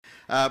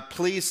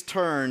Please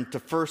turn to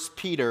 1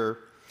 Peter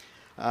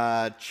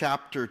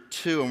chapter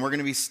 2, and we're going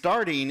to be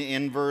starting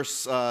in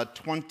verse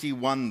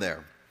 21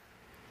 there.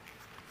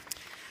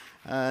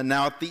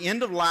 Now, at the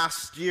end of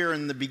last year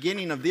and the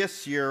beginning of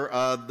this year,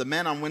 the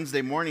men on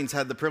Wednesday mornings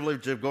had the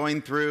privilege of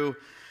going through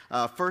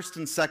 1st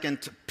and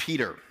 2nd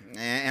Peter.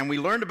 And we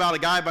learned about a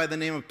guy by the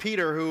name of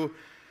Peter who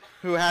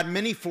had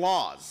many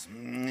flaws.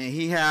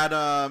 He had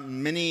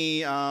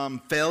many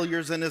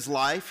failures in his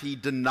life. He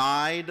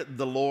denied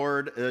the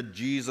Lord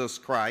Jesus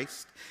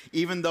Christ,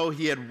 even though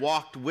he had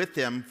walked with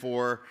him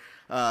for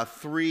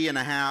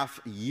 3.5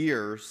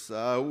 years.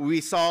 We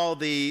saw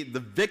the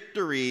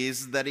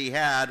victories that he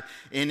had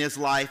in his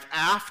life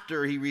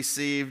after he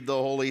received the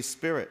Holy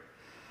Spirit.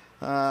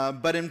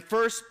 But in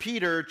 1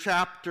 Peter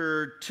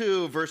chapter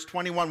 2, verse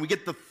 21, we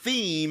get the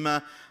theme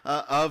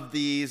of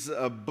these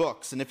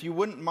books. And if you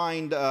wouldn't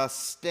mind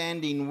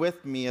standing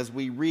with me as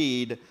we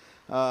read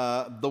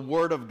the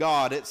Word of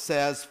God, it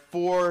says,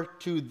 "For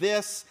to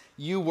this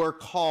you were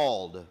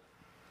called,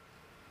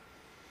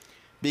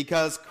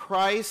 because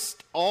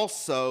Christ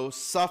also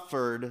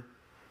suffered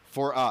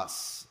for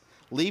us,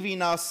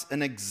 leaving us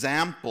an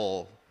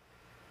example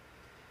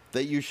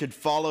that you should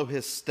follow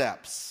his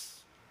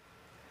steps,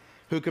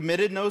 who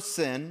committed no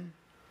sin,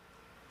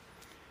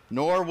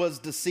 nor was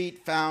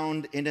deceit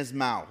found in his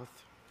mouth,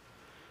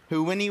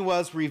 who when he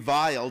was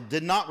reviled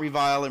did not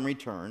revile in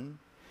return,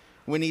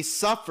 when he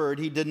suffered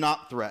he did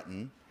not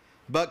threaten,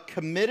 but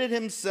committed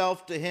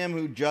himself to him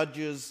who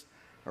judges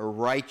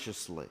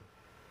righteously,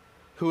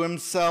 who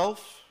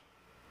himself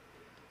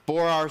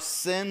bore our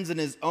sins in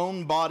his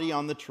own body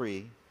on the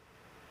tree,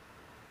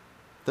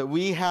 that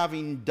we,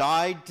 having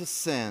died to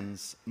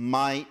sins,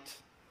 might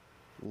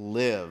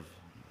live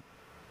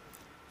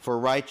for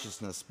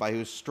righteousness, by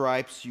whose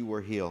stripes you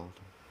were healed.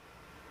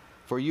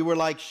 For you were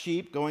like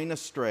sheep going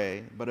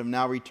astray, but have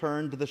now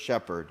returned to the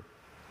shepherd,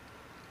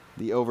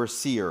 the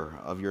overseer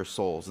of your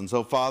souls." And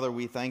so, Father,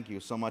 we thank you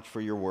so much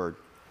for your word.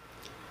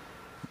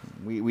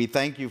 We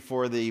thank you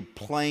for the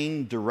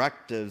plain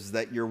directives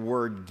that your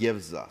word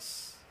gives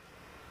us.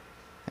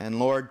 And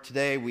Lord,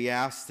 today we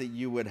ask that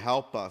you would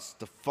help us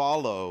to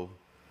follow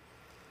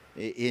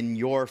in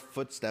your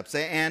footsteps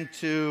and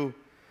to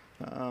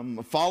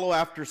follow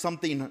after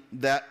something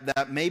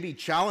that may be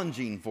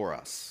challenging for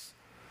us.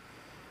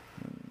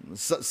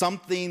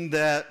 Something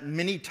that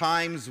many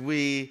times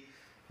we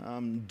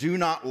do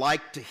not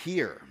like to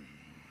hear.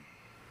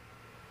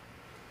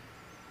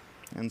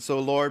 And so,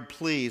 Lord,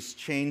 please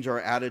change our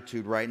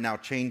attitude right now.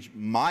 Change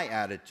my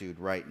attitude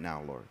right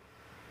now, Lord.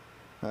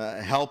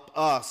 Help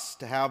us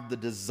to have the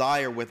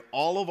desire with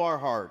all of our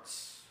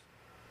hearts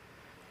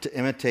to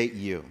imitate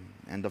you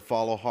and to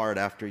follow hard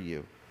after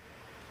you.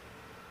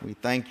 We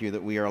thank you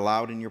that we are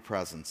allowed in your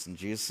presence. In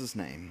Jesus'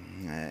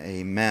 name,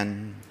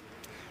 amen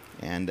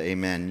and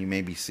amen. You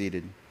may be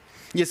seated.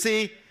 You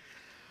see,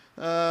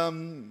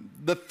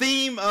 the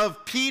theme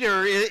of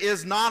Peter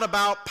is not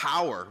about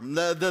power.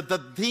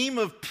 The theme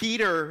of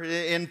Peter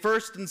in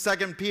 1st and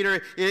 2nd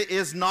Peter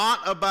is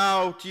not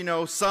about,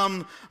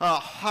 some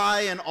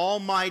high and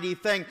almighty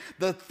thing.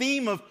 The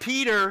theme of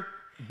Peter,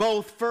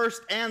 both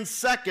 1st and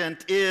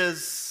 2nd,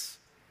 is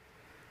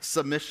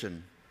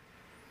submission.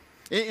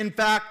 In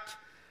fact,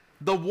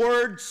 the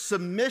word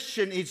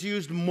submission is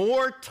used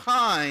more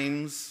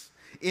times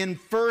in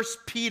 1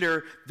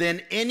 Peter than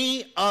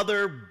any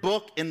other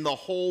book in the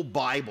whole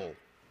Bible.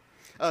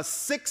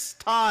 6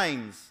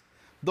 times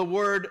the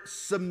word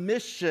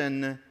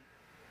submission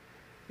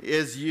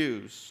is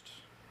used.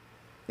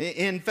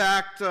 In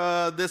fact,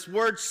 this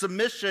word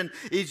submission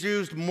is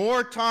used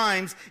more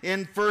times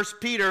in 1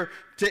 Peter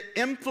to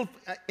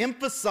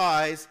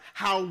emphasize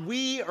how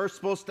we are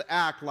supposed to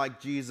act like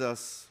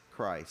Jesus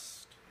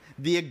Christ,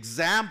 the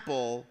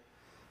example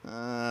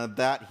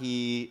that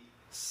he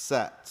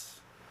set.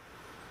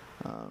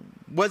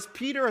 Was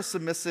Peter a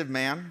submissive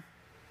man?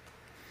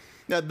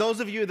 Now, those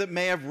of you that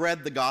may have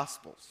read the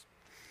Gospels,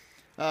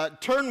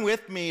 turn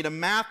with me to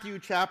Matthew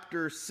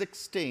chapter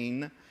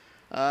 16,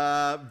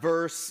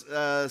 verse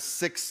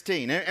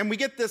 16. And we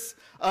get this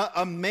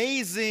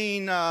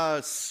amazing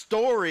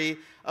story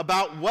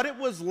about what it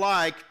was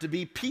like to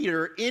be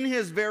Peter in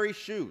his very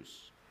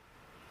shoes.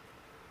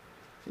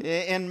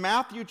 In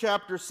Matthew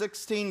chapter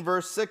 16,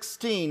 verse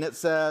 16, it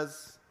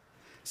says,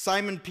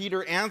 "Simon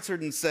Peter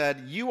answered and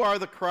said, 'You are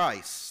the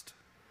Christ,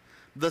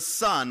 the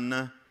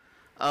Son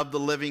of the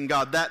living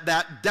God.'"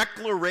 That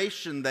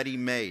declaration that he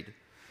made,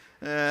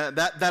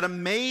 that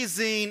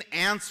amazing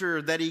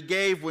answer that he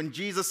gave when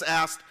Jesus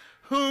asked,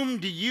 "Whom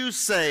do you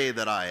say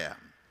that I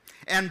am?"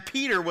 And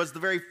Peter was the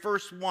very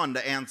first one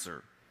to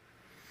answer.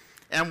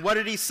 And what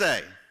did he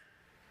say?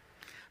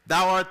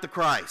 "Thou art the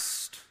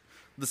Christ,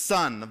 the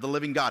Son of the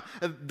living God."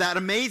 That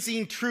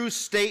amazing true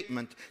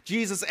statement.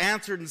 Jesus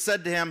answered and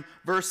said to him,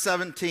 verse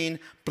 17,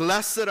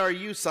 "Blessed are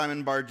you,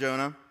 Simon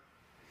Bar-Jonah,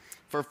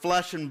 for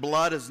flesh and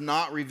blood has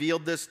not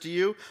revealed this to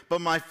you,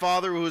 but my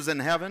Father who is in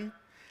heaven.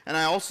 And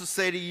I also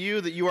say to you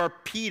that you are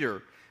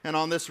Peter, and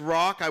on this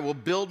rock I will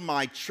build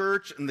my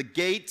church, and the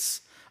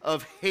gates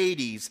of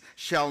Hades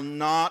shall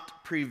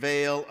not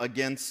prevail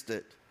against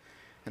it.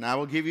 And I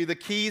will give you the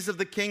keys of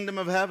the kingdom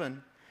of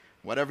heaven.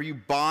 Whatever you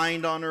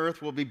bind on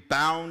earth will be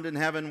bound in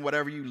heaven.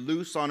 Whatever you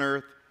loose on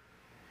earth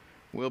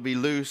will be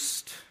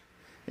loosed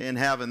in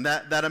heaven.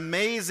 That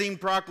amazing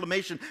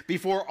proclamation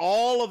before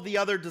all of the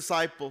other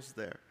disciples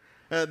there.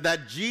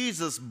 That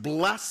Jesus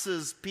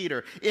blesses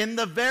Peter. In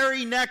the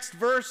very next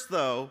verse,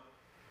 though,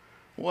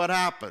 what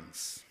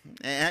happens?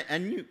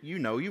 And you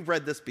know, you've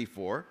read this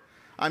before.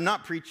 I'm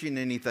not preaching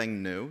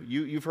anything new.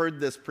 You've heard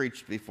this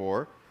preached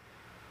before.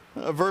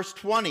 Verse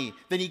 20,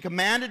 then he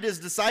commanded his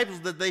disciples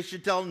that they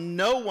should tell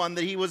no one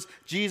that he was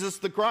Jesus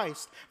the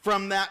Christ.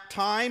 From that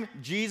time,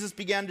 Jesus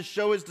began to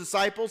show his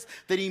disciples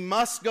that he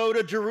must go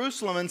to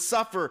Jerusalem and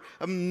suffer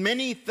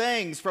many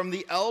things from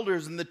the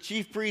elders and the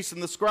chief priests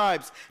and the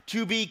scribes,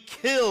 to be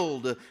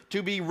killed,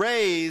 to be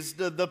raised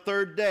the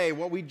third day,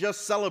 what we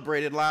just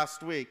celebrated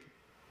last week.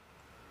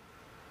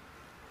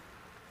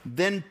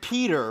 Then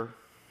Peter,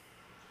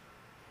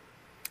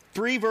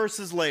 3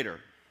 verses later,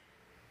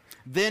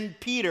 then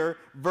Peter,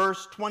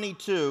 verse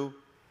 22,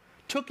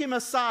 took him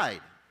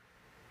aside.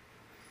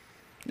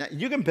 Now,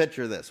 you can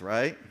picture this,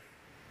 right?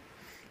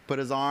 Put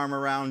his arm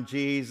around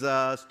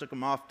Jesus, took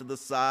him off to the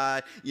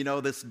side. You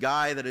know, this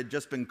guy that had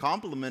just been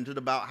complimented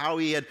about how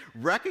he had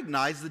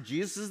recognized that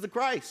Jesus is the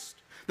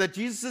Christ, that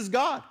Jesus is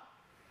God.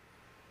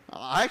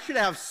 I should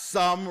have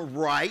some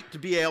right to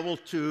be able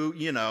to,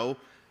 you know,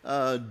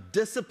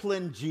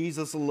 discipline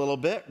Jesus a little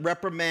bit,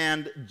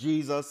 reprimand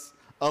Jesus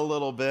a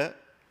little bit.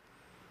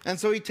 And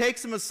so he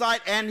takes him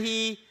aside and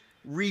he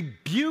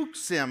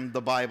rebukes him,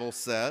 the Bible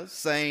says,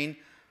 saying,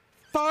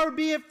 "Far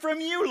be it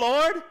from you,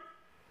 Lord.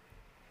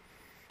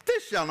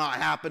 This shall not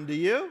happen to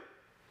you."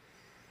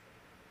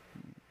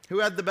 Who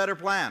had the better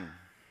plan?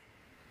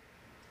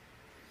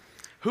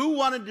 Who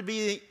wanted to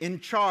be in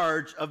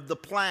charge of the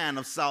plan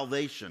of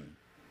salvation?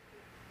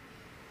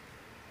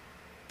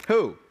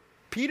 Who?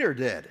 Peter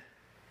did.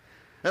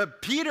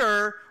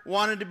 Peter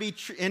wanted to be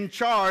in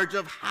charge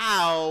of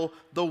how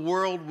the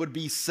world would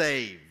be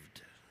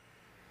saved.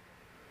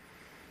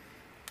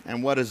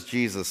 And what does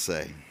Jesus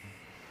say?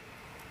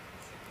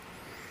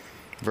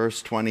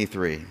 Verse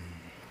 23.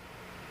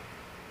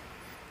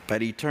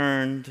 But he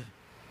turned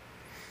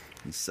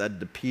and said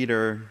to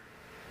Peter,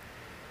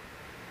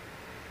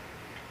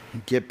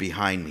 "Get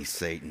behind me,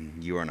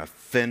 Satan. You are an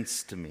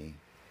offense to me,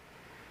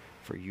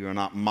 for you are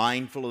not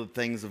mindful of the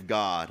things of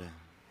God,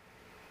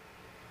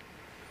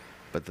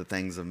 but the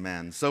things of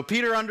men." So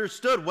Peter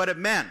understood what it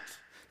meant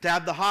to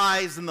have the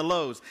highs and the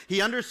lows.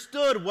 He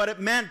understood what it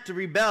meant to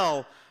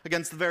rebel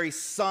against the very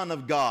Son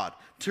of God,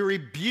 to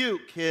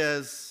rebuke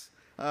his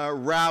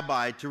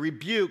rabbi, to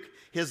rebuke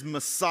his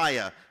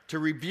Messiah, to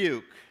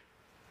rebuke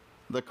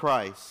the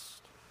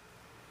Christ.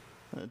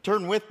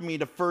 Turn with me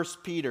to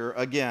 1 Peter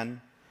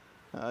again,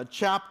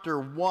 chapter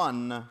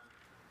 1,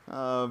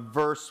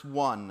 verse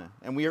 1.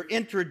 And we are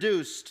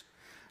introduced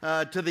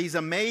to these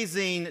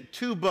amazing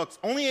 2 books,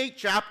 only 8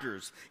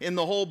 chapters in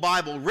the whole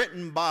Bible,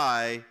 written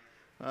by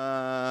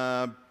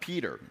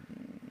Peter.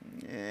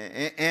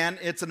 And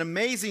it's an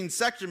amazing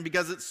section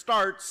because it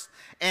starts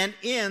and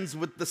ends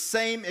with the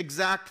same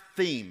exact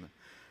theme.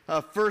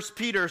 1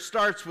 Peter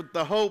starts with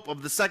the hope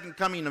of the second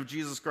coming of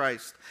Jesus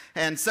Christ,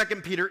 and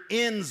 2 Peter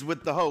ends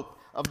with the hope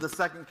of the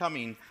second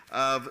coming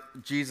of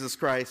Jesus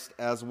Christ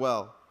as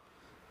well.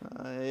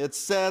 It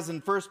says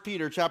in 1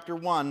 Peter chapter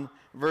 1,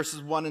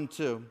 verses 1 and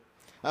 2,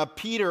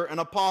 Peter, an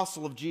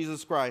apostle of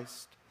Jesus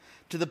Christ,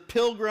 to the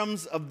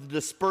pilgrims of the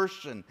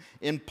dispersion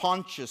in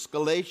Pontus,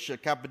 Galatia,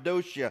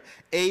 Cappadocia,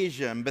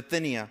 Asia, and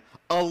Bithynia,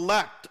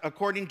 elect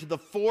according to the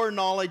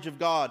foreknowledge of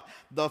God,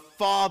 the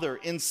Father,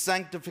 in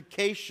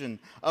sanctification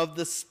of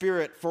the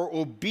Spirit, for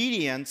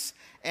obedience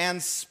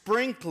and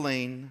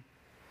sprinkling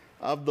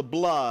of the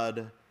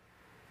blood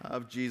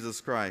of Jesus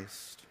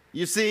Christ.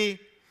 You see,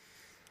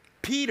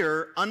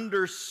 Peter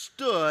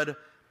understood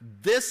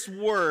this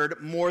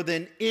word more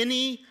than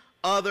any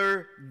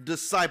other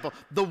disciple.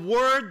 The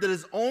word that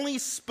is only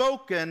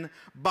spoken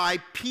by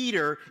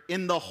Peter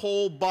in the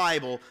whole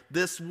Bible,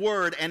 this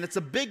word, and it's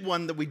a big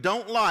one that we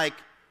don't like,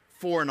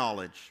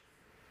 foreknowledge.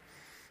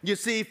 You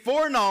see,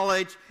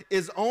 foreknowledge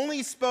is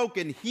only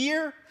spoken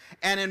here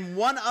and in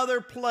one other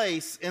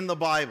place in the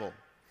Bible.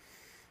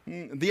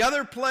 The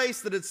other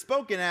place that it's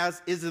spoken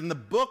as is in the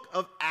book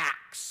of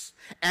Acts.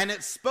 And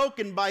it's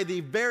spoken by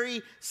the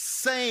very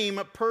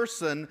same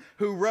person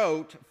who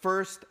wrote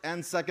 1st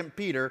and 2nd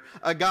Peter,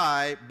 a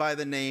guy by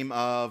the name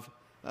of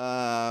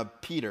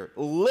Peter.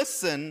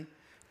 Listen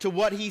to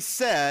what he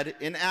said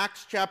in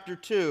Acts chapter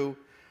 2,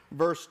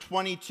 verse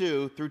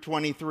 22 through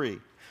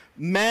 23.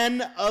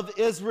 "Men of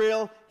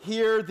Israel,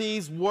 hear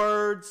these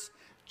words.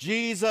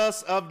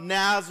 Jesus of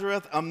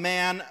Nazareth, a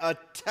man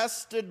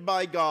attested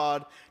by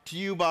God to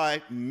you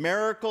by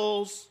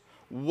miracles,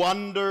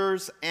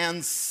 wonders,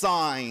 and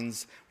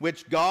signs,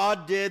 which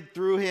God did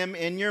through him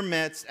in your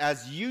midst,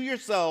 as you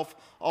yourself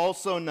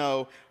also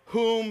know,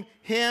 whom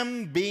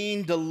him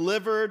being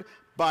delivered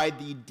by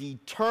the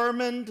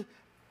determined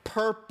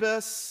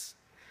purpose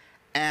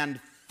and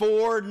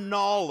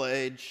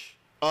foreknowledge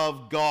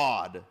of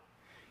God,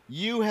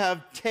 you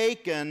have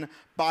taken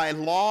by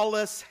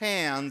lawless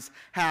hands,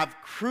 have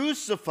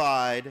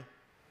crucified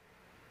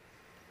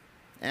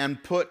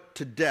and put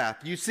to death.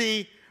 You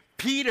see,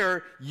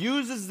 Peter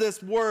uses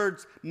this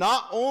words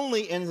not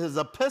only in his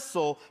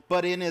epistle,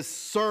 but in his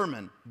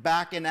sermon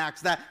back in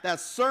Acts. That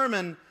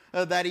sermon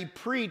that he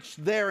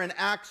preached there in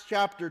Acts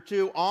chapter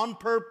 2 on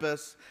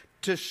purpose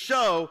to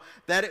show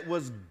that it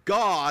was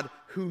God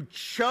who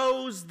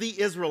chose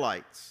the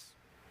Israelites,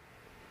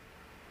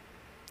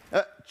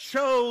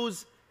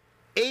 chose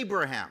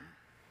Abraham,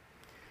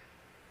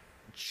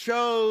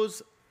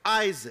 chose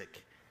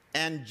Isaac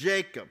and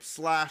Jacob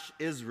 /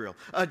 Israel,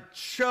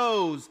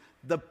 chose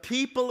the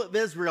people of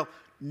Israel,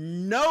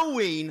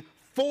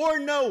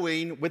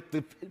 foreknowing with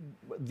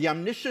the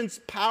omniscience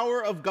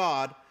power of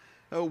God,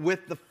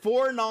 with the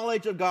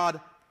foreknowledge of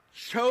God,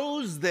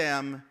 chose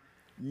them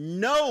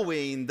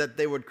knowing that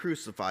they would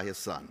crucify his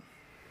son.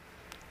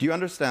 Do you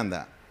understand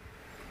that?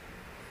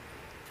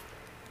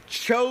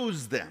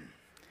 Chose them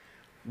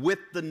with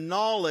the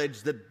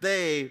knowledge that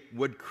they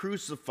would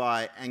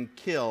crucify and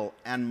kill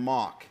and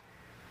mock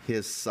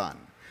his son.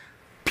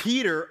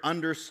 Peter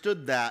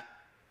understood that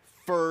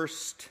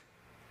firsthand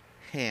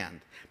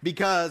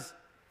because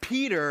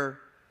Peter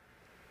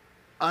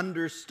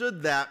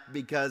understood that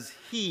because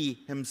he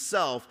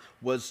himself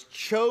was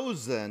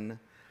chosen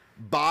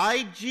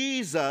by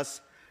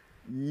Jesus,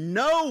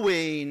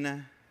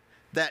 knowing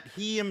that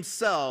he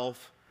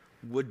himself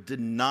would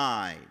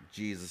deny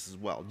Jesus as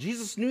well.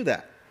 Jesus knew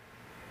that.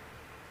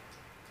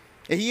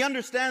 He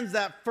understands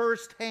that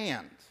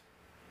firsthand.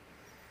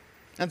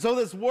 And so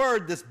this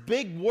word, this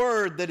big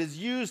word that is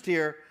used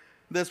here,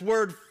 this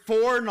word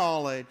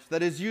foreknowledge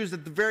that is used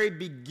at the very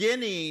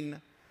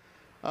beginning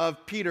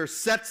of Peter,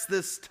 sets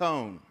this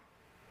tone.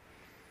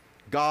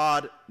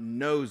 God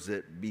knows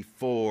it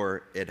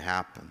before it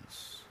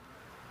happens.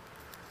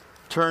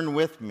 Turn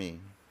with me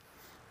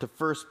to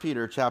 1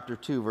 Peter chapter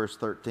 2, verse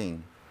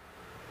 13.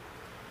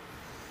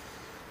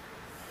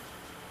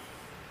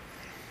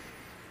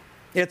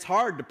 It's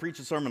hard to preach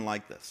a sermon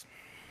like this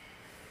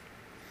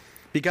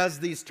because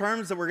these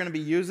terms that we're going to be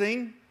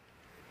using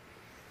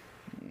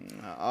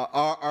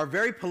are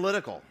very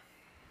political.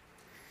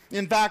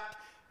 In fact,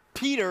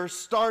 Peter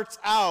starts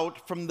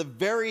out from the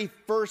very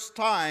first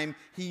time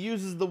he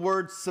uses the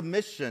word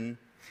submission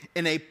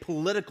in a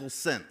political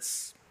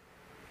sense.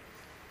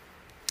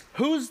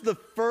 Who's the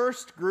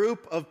first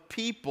group of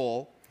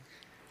people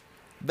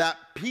that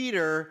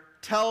Peter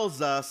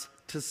tells us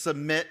to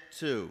submit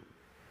to?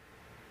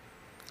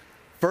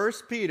 1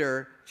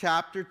 Peter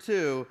chapter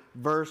 2,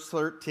 verse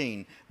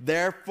 13.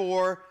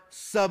 Therefore,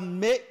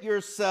 submit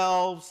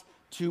yourselves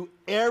to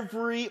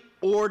every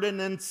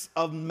ordinance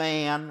of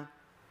man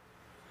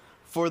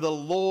for the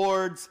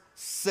Lord's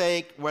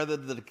sake, whether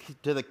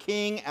to the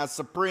king as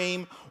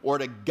supreme, or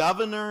to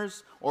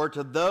governors, or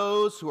to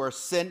those who are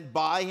sent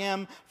by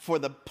him, for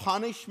the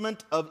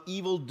punishment of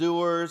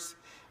evildoers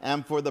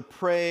and for the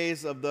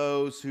praise of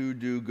those who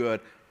do good.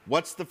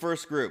 What's the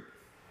first group?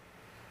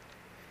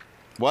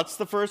 What's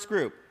the first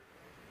group?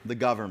 The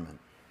government.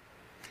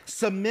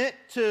 Submit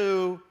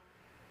to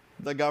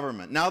the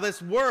government. Now,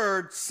 this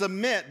word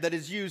submit that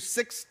is used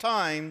 6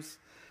 times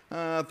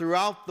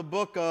throughout the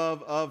book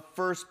of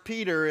 1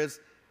 Peter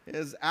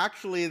is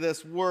actually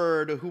this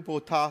word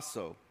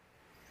hupotasso.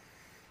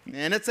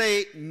 And it's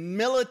a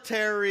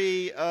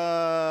military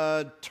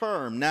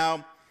term.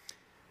 Now,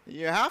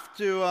 you have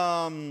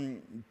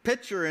to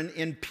picture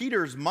in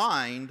Peter's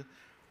mind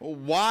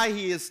why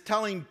he is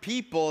telling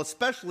people,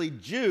 especially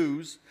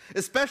Jews,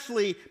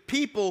 especially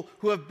people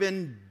who have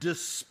been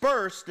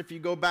dispersed. If you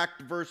go back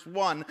to verse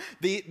 1,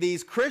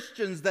 these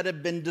Christians that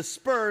have been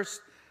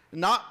dispersed,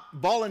 not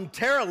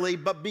voluntarily,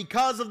 but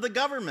because of the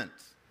government.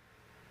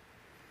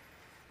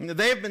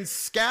 They have been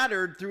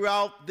scattered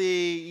throughout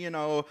the,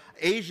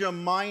 Asia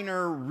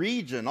Minor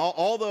region,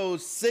 all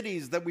those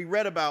cities that we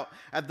read about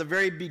at the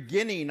very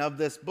beginning of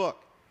this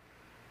book.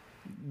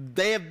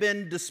 They have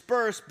been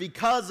dispersed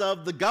because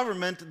of the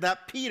government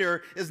that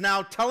Peter is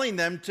now telling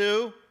them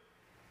to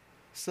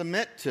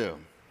submit to.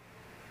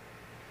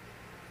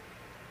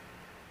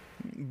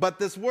 But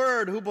this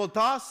word,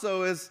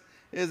 hupotasso,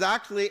 is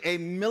actually a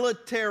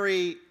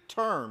military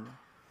term.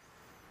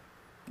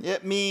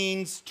 It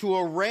means to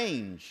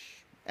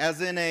arrange,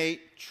 as in a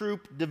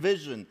troop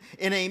division,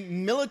 in a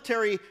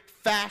military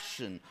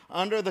fashion,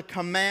 under the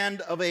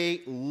command of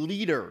a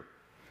leader.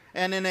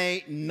 And in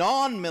a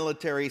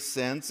non-military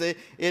sense, it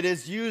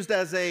is used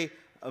as a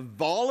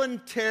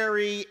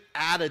voluntary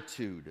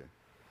attitude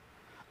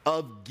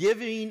of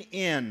giving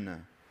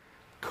in,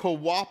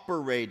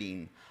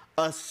 cooperating,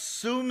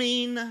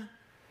 assuming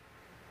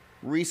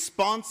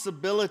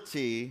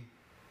responsibility,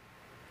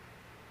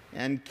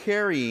 and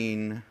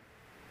carrying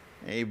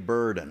a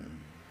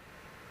burden.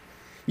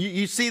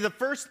 You see, the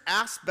first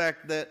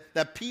aspect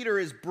that Peter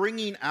is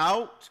bringing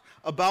out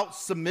about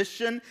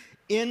submission,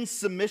 in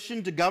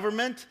submission to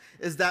government,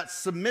 is that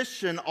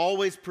submission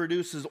always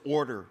produces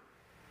order.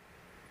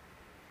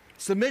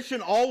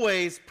 Submission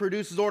always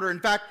produces order. In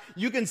fact,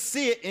 you can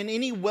see it in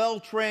any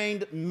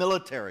well-trained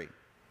military.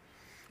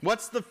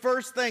 What's the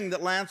first thing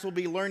that Lance will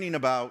be learning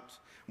about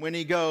when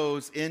he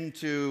goes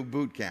into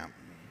boot camp?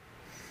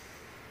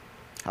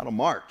 How to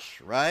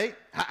march, right?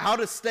 How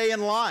to stay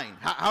in line,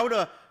 how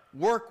to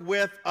work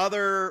with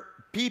other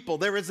people.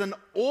 There is an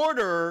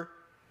order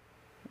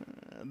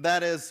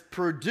that is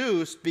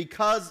produced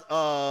because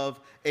of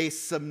a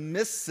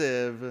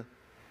submissive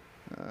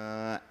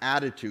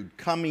attitude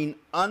coming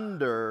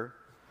under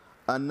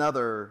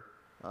another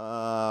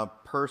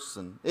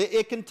person.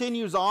 It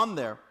continues on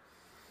there.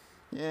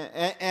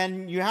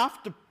 And you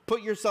have to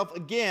put yourself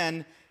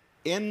again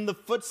in the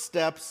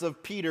footsteps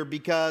of Peter,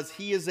 because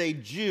he is a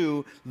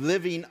Jew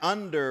living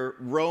under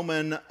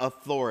Roman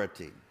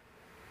authority.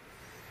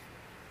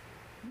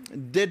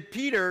 Did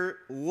Peter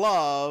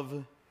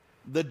love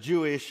the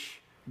Jewish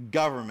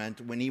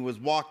government when he was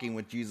walking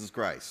with Jesus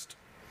Christ?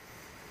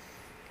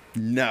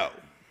 No.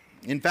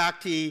 In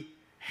fact, he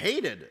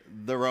hated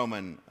the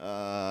Roman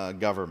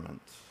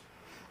government.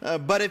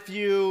 But if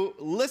you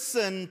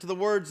listen to the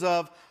words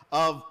of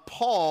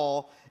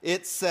Paul,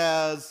 it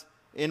says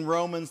in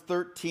Romans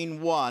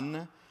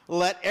 13:1,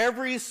 let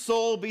every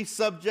soul be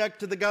subject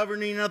to the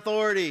governing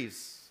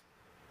authorities.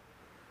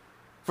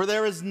 For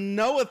there is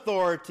no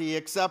authority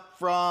except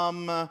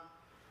from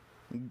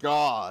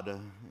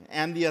God,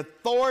 and the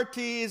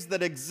authorities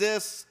that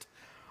exist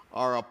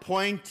are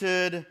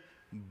appointed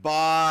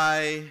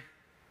by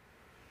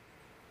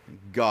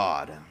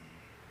God.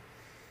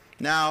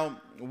 Now,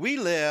 we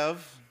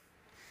live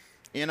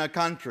in a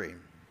country,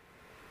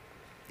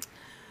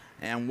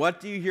 and what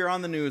do you hear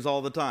on the news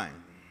all the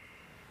time?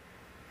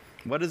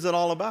 What is it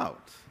all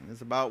about?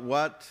 It's about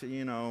what,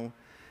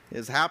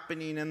 is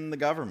happening in the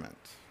government.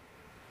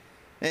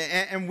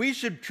 And we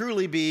should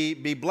truly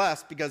be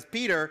blessed, because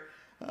Peter,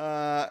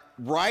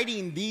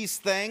 writing these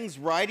things,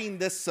 writing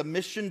this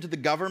submission to the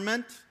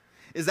government,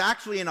 is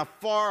actually in a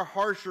far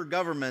harsher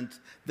government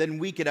than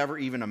we could ever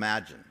even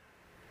imagine.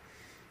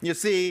 You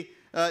see,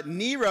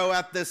 Nero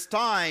at this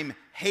time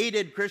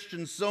hated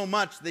Christians so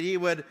much that he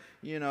would,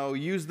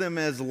 use them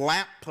as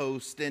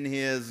lampposts in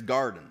his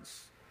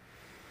gardens.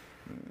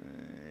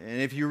 And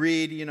if you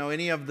read,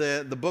 any of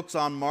the books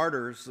on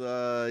martyrs,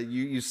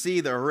 you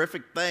see the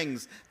horrific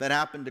things that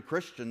happened to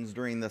Christians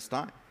during this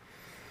time.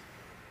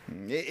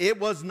 It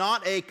was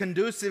not a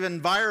conducive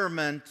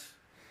environment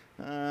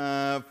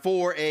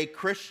for a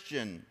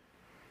Christian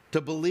to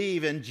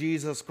believe in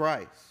Jesus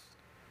Christ.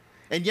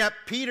 And yet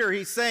Peter,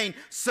 he's saying,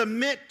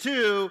 submit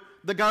to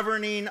the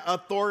governing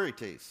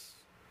authorities.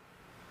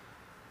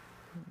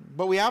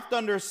 But we have to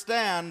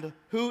understand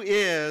who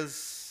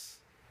is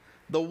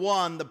the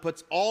one that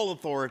puts all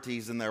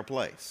authorities in their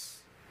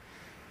place.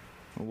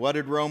 What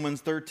did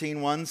Romans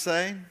 13:1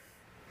 say?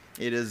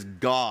 It is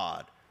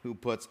God who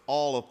puts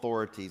all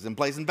authorities in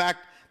place. In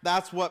fact,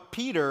 that's what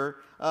Peter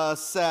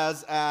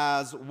says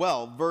as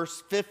well.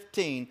 Verse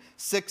 15,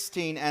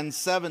 16, and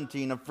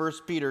 17 of 1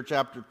 Peter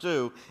chapter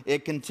 2,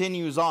 it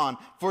continues on.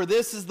 For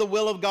this is the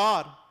will of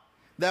God,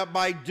 that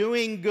by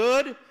doing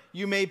good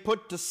you may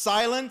put to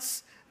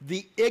silence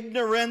the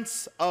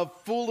ignorance of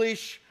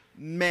foolish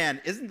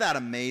men. Isn't that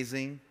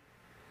amazing?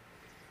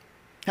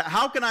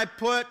 How can I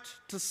put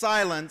to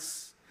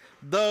silence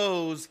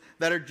those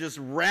that are just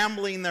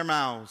rambling their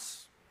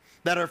mouths,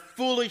 that are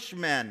foolish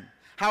men?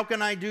 How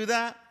can I do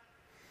that?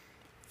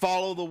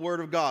 Follow the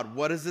word of God.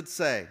 What does it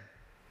say?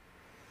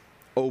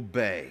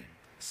 Obey,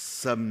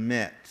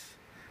 submit,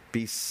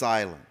 be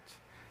silent.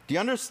 Do you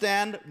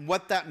understand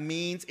what that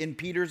means in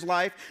Peter's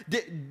life?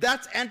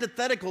 That's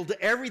antithetical to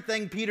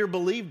everything Peter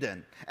believed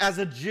in as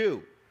a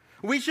Jew.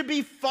 We should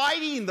be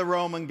fighting the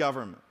Roman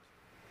government.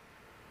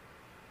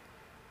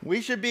 We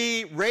should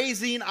be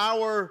raising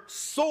our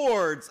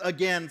swords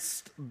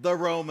against the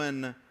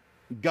Roman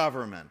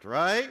government,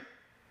 right?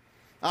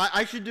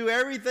 I should do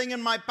everything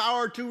in my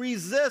power to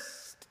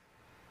resist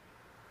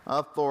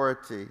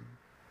authority.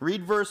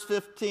 Read verse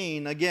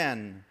 15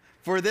 again.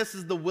 For this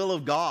is the will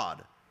of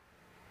God,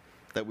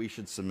 that we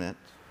should submit,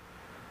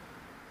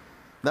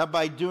 that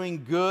by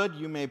doing good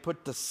you may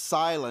put to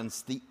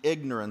silence the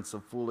ignorance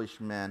of foolish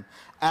men,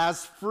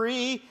 as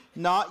free,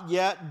 not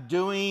yet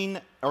doing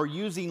or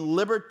using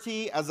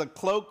liberty as a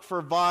cloak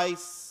for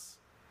vice,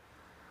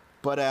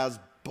 but as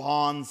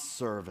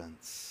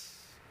bondservants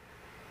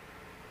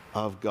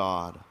of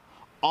God.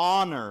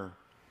 Honor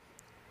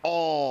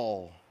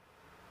all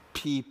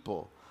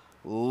people.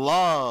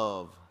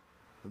 Love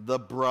the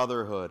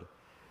brotherhood.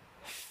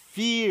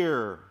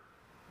 Fear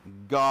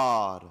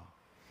God.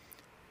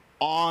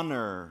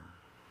 Honor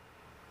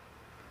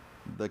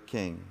the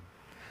king.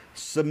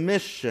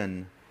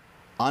 Submission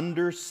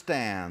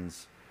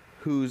understands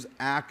who's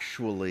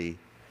actually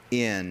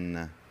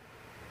in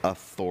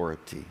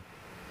authority,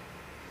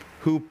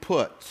 who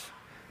put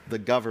the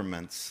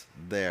governments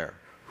there,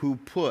 who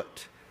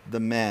put the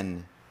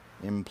men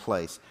in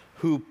place,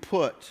 who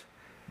put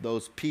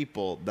those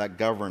people that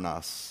govern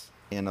us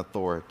in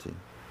authority.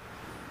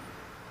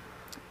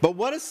 But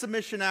what does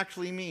submission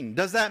actually mean?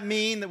 Does that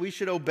mean that we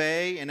should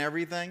obey in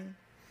everything?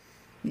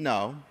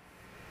 No.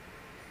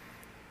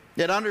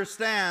 It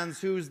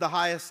understands who's the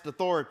highest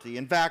authority.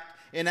 In fact,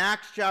 in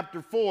Acts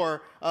chapter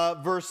 4,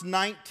 verse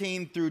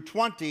 19 through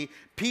 20,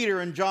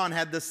 Peter and John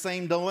had the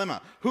same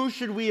dilemma. Who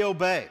should we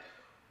obey?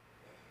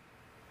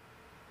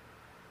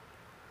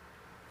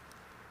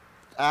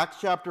 Acts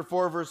chapter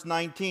 4, verse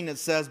 19, it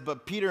says,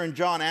 "But Peter and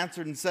John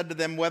answered and said to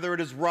them, whether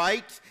it is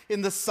right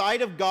in the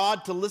sight of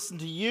God to listen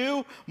to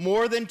you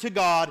more than to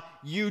God,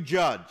 you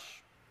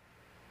judge.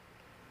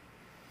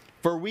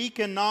 For we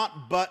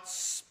cannot but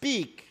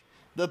speak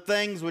the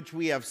things which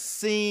we have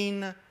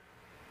seen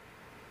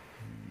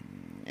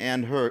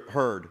and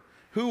heard."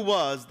 Who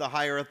was the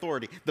higher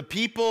authority? The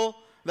people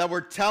that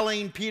were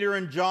telling Peter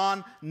and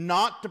John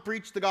not to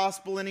preach the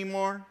gospel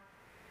anymore?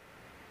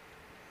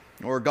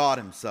 Or God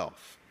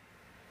himself?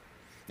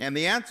 And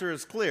the answer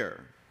is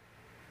clear.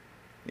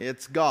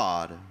 It's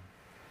God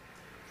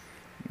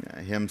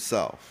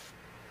himself.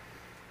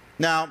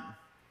 Now,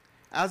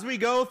 as we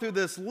go through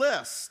this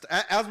list,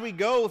 as we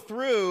go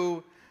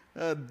through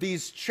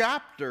these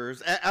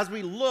chapters, as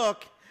we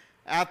look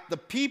at the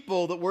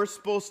people that we're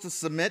supposed to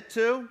submit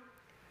to,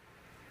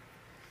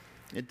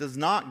 it does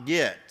not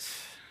get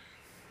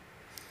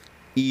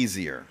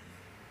easier.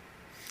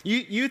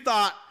 You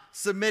thought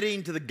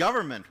submitting to the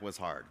government was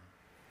hard.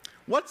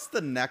 What's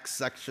the next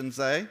section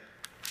say?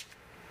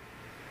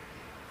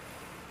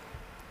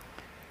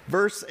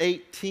 Verse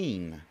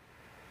 18,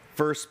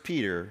 1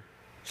 Peter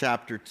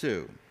chapter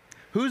 2.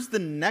 Who's the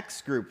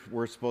next group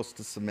we're supposed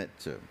to submit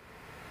to?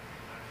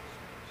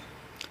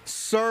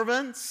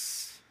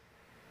 Servants,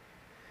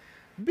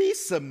 be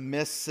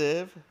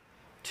submissive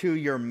to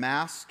your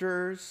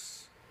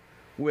masters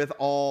with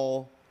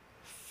all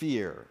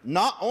fear.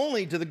 Not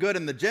only to the good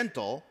and the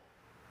gentle,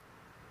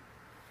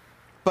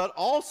 but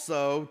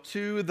also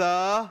to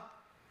the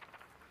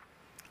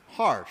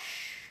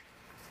harsh.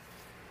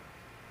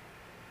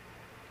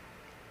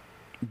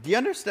 Do you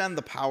understand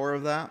the power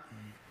of that?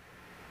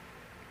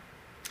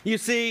 You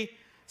see,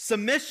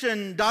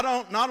 submission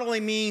not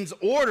only means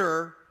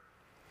order,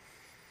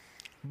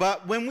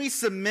 but when we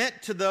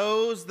submit to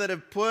those that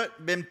have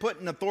been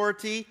put in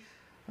authority,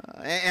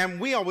 and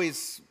we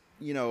always,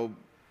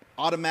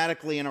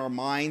 automatically in our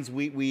minds,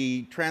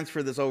 we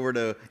transfer this over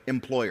to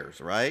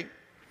employers, right?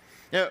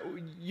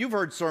 You've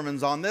heard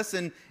sermons on this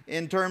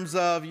in terms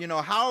of,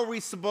 how are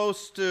we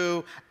supposed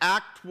to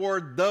act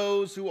toward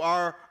those who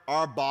are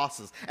our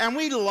bosses? And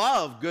we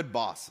love good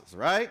bosses,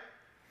 right?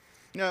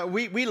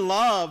 We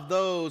love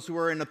those who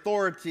are in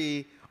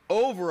authority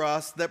over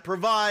us that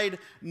provide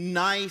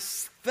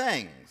nice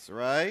things,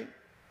 right?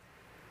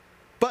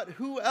 But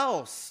who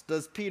else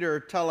does Peter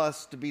tell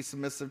us to be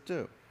submissive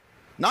to?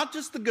 Not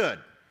just the good,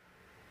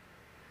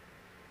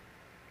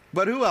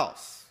 but who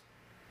else?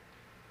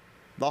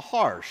 The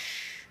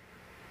harsh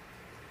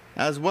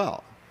as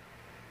well.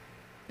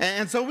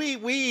 And so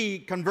we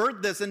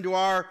convert this into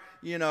our,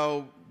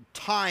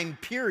 time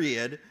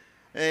period.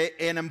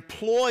 An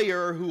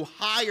employer who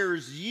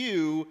hires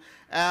you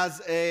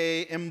as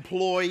an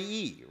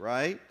employee,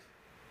 right?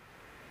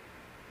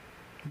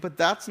 But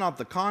that's not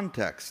the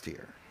context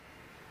here.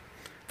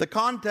 The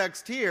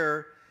context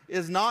here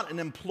is not an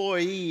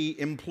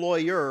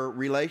employee-employer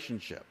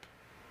relationship.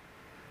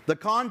 The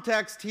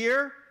context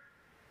here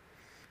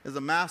is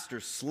a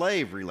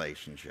master-slave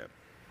relationship.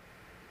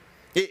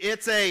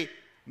 It's a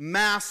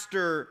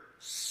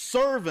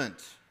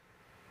master-servant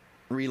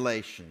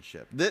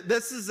relationship.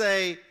 This is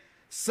a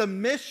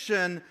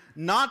submission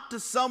not to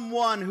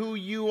someone who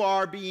you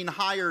are being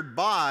hired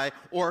by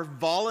or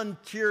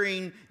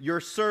volunteering your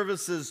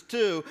services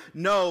to.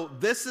 No,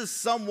 this is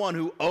someone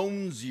who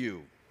owns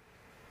you.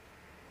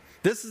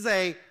 This is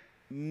a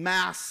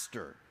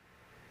master.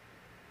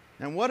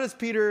 And what does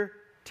Peter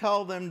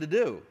tell them to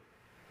do?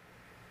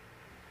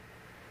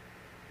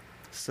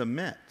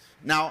 Submit.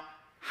 Now,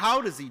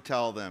 how does he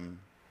tell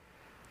them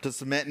to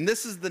submit? And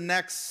this is the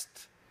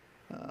next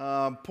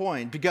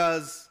point,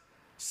 because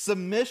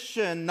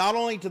submission not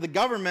only to the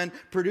government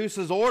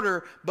produces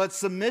order, but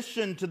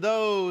submission to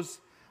those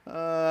who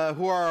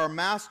are our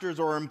masters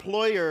or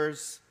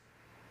employers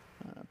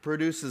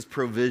produces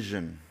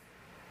provision.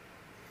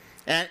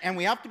 And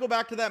we have to go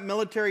back to that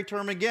military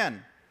term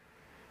again,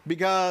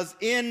 because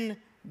in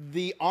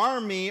the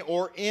army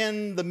or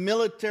in the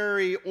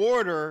military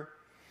order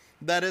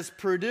that is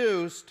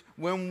produced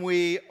when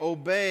we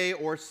obey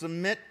or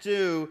submit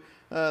to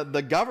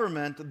the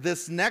government,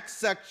 this next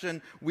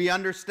section we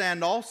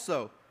understand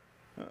also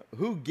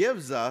who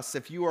gives us,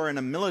 if you are in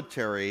a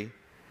military,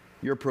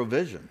 your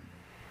provision.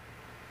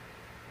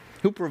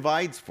 Who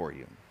provides for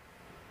you?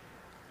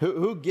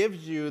 Who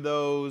gives you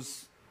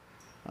those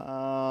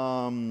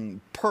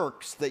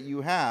perks that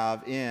you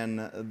have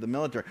in the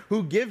military?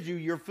 Who gives you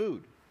your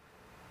food?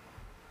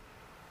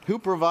 Who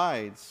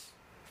provides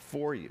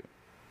for you?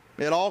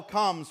 It all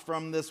comes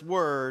from this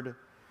word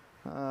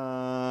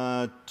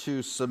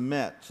to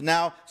submit.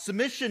 Now,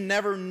 submission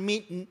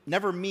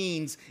never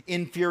means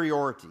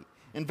inferiority.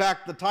 In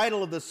fact, the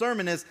title of the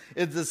sermon is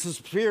the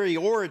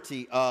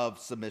superiority of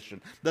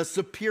submission. The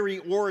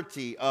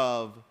superiority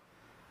of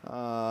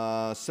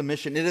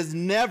submission. It is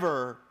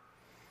never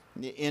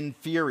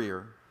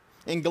inferior.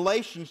 In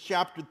Galatians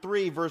chapter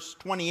 3, verse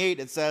 28,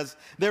 it says,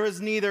 "There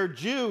is neither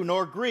Jew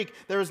nor Greek,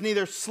 there is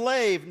neither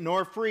slave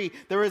nor free,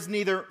 there is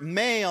neither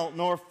male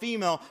nor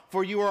female,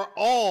 for you are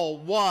all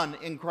one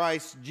in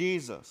Christ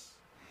Jesus.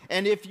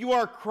 And if you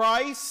are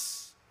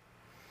Christ,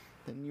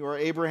 then you are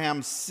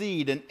Abraham's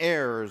seed and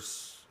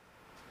heirs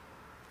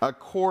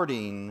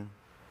according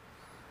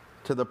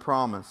to the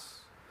promise."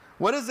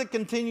 What does it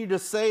continue to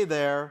say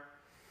there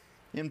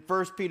in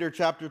 1 Peter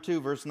chapter 2,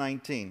 verse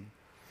 19?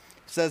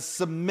 It says,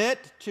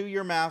 "Submit to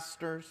your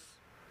masters,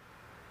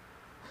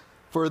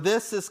 for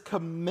this is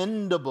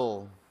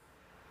commendable,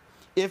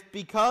 if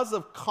because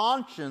of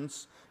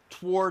conscience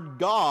toward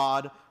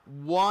God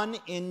one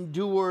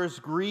endures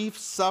grief,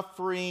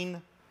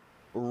 suffering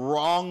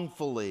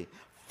wrongfully.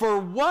 For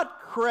what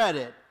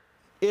credit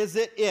is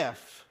it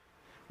if,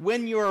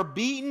 when you are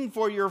beaten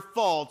for your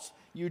faults,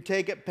 you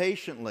take it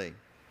patiently?"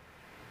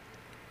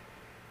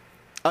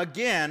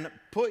 Again,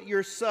 put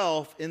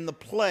yourself in the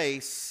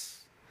place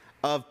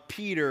of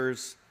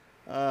Peter's,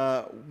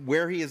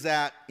 where he is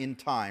at in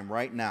time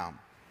right now.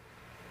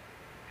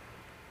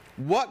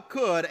 What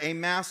could a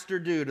master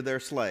do to their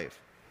slave?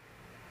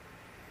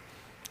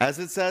 As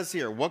it says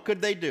here, what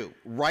could they do?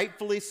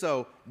 Rightfully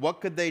so,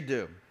 what could they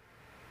do?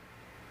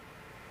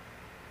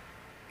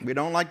 We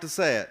don't like to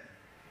say it,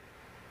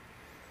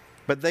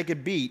 but they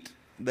could beat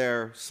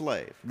their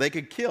slave. They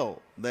could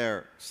kill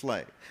their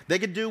slave. They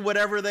could do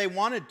whatever they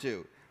wanted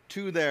to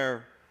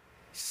their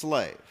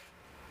slave.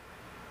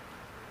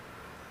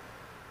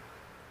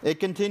 It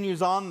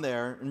continues on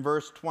there in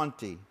verse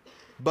 20.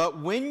 "But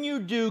when you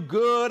do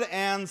good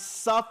and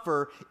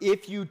suffer,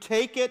 if you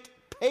take it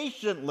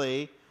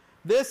patiently,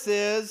 this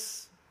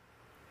is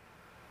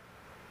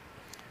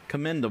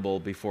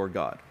commendable before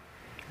God."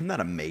 Isn't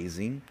that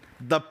amazing?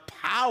 The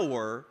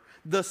power,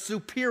 the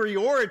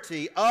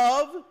superiority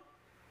of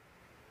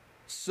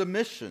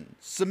submission.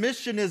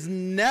 Submission is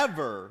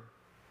never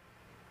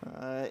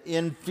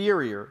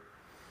inferior.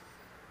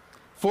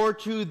 "For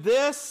to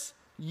this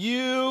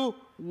you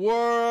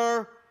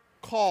were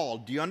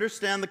called." Do you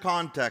understand the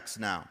context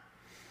now?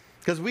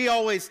 Because we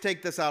always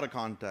take this out of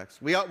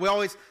context. We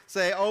always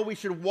say, oh, we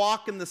should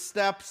walk in the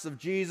steps of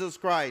Jesus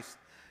Christ.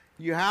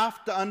 You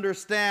have to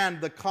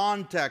understand the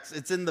context.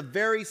 It's in the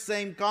very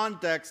same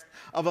context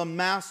of a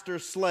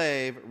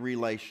master-slave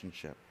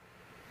relationship.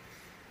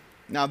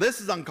 Now,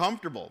 this is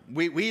uncomfortable.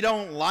 We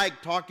don't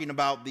like talking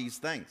about these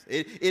things.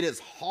 It is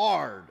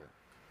hard.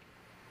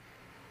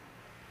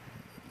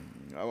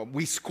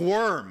 We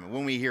squirm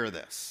when we hear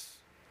this.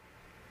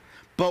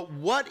 But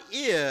what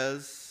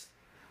is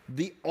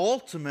the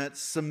ultimate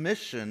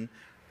submission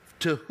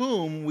to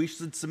whom we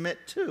should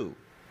submit to?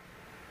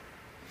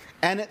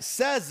 And it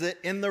says it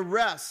in the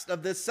rest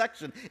of this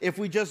section, if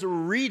we just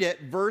read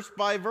it verse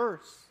by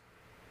verse.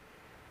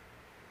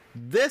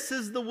 This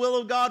is the will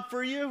of God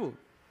for you,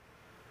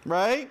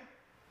 right?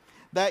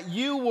 That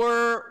you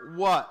were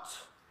what?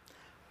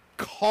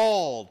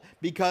 Called,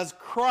 because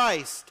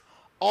Christ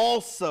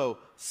also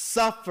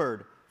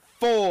suffered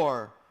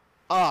for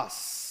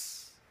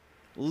us,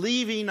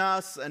 leaving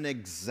us an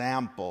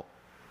example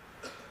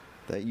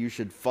that you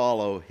should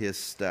follow his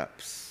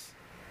steps.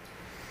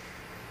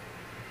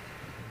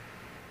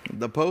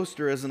 The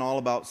poster isn't all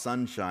about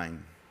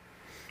sunshine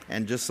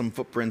and just some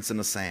footprints in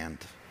the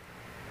sand.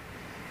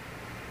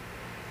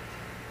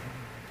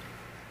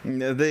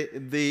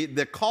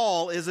 The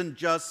call isn't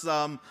just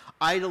some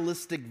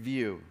idealistic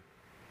view.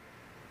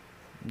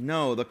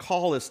 No, the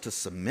call is to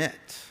submit.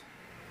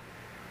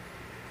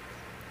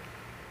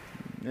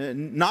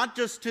 Not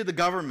just to the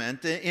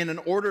government in an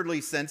orderly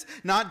sense,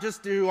 not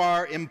just to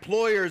our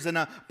employers in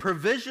a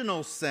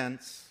provisional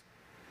sense.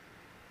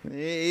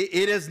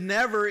 It is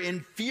never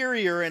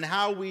inferior in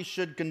how we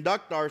should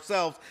conduct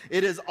ourselves.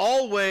 It is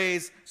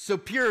always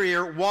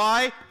superior.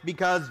 Why?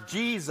 Because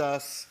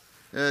Jesus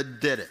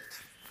did it.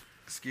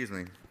 Excuse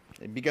me.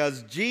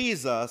 Because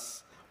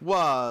Jesus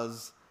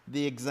was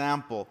the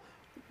example.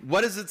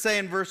 What does it say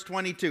in verse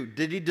 22?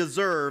 Did he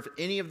deserve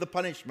any of the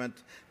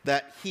punishment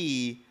that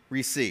he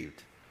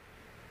received?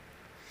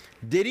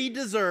 Did he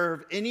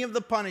deserve any of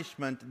the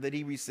punishment that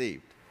he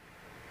received?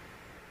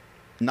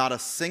 Not a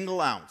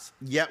single ounce.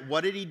 Yet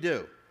what did he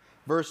do?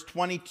 Verse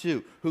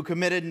 22, who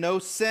committed no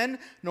sin,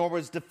 nor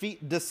was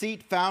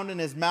deceit found in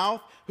his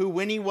mouth, who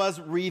when he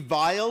was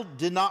reviled,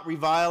 did not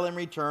revile in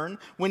return.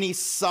 When he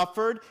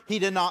suffered, he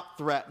did not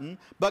threaten,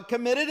 but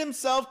committed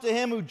himself to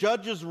him who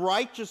judges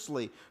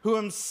righteously, who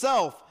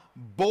himself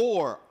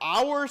bore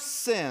our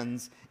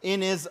sins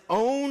in his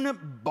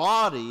own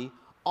body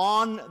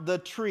on the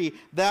tree,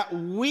 that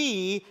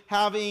we,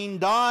 having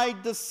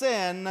died to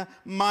sin,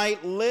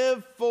 might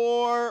live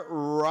for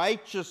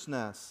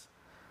righteousness,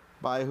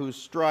 by whose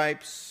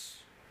stripes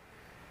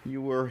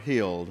you were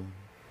healed.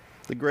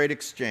 The great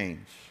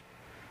exchange.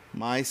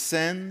 My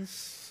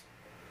sins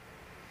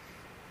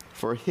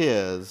for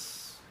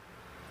his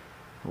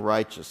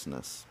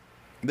righteousness.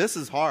 This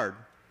is hard,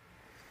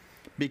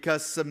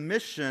 because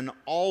submission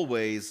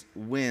always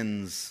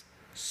wins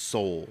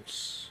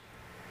souls.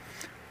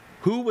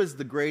 Who was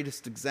the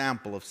greatest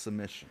example of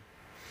submission?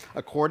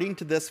 According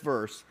to this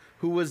verse,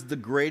 who was the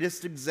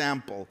greatest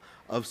example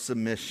of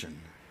submission?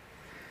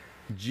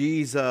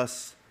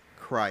 Jesus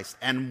Christ.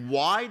 And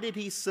why did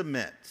he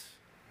submit?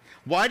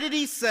 Why did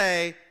he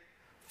say,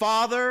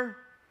 Father,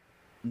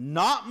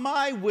 not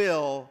my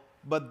will,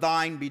 but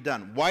thine be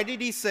done? Why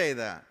did he say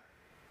that?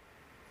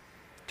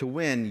 To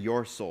win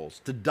your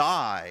souls, to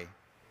die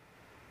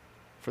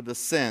for the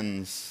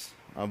sins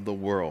of the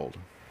world,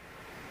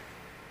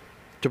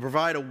 to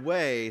provide a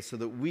way so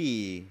that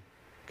we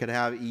could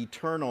have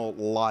eternal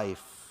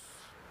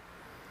life.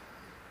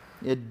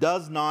 It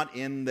does not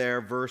end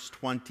there, verse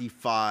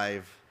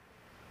 25.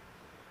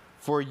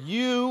 For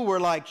you were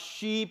like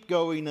sheep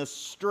going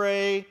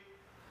astray,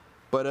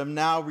 but have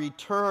now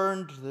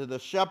returned to the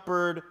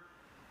shepherd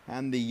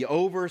and the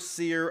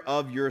overseer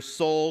of your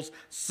souls.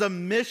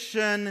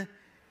 Submission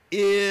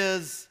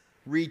is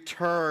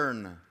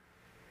return.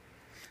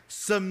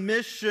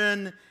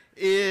 Submission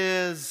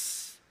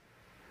is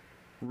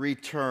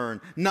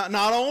return.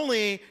 Not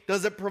only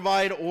does it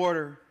provide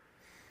order,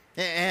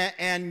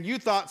 and you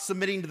thought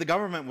submitting to the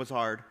government was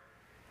hard.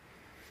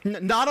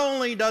 Not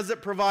only does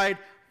it provide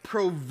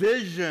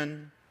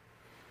provision,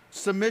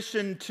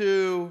 submission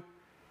to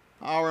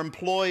our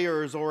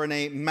employers or in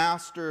a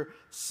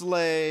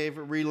master-slave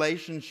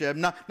relationship.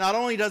 Not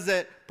only does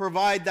it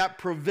provide that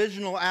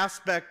provisional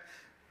aspect,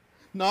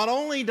 not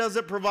only does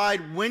it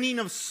provide winning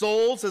of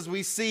souls, as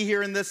we see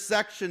here in this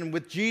section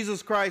with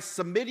Jesus Christ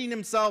submitting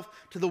himself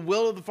to the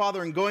will of the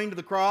Father and going to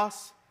the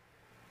cross.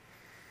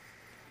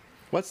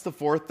 What's the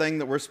fourth thing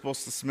that we're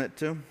supposed to submit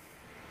to?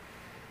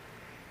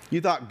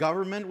 You thought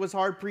government was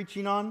hard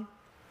preaching on?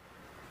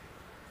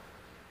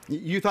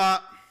 You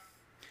thought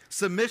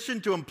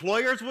submission to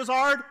employers was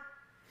hard?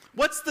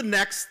 What's the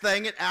next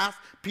thing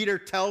Peter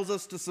tells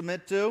us to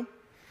submit to?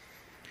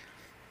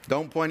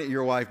 Don't point at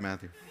your wife,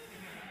 Matthew.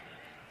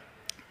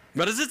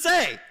 What does it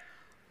say?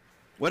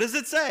 What does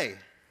it say?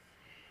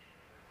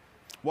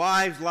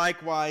 Wives,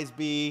 likewise,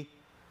 be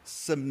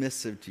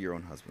submissive to your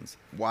own husbands.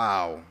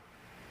 Wow.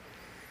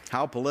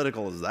 How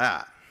political is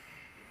that?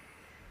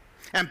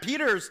 And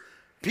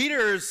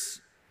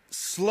Peter's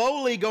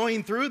slowly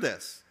going through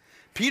this.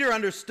 Peter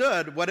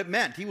understood what it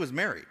meant. He was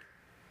married.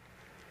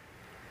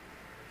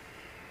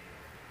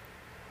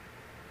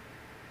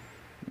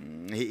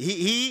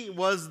 He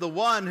was the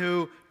one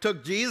who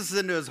took Jesus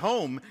into his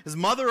home. His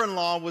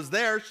mother-in-law was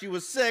there. She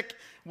was sick.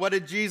 What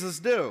did Jesus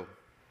do?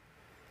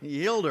 He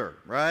healed her,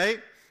 right?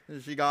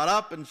 She got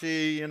up and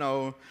she,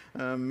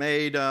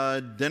 made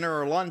dinner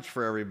or lunch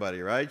for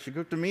everybody, right? She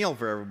cooked a meal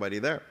for everybody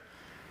there.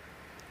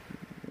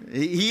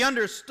 He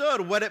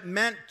understood what it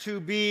meant to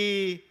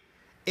be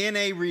in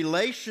a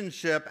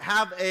relationship,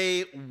 have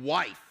a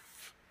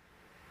wife.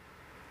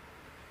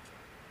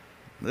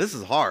 This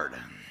is hard.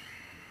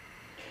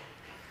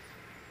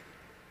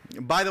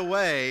 By the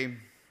way,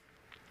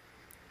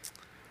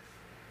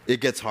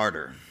 it gets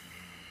harder.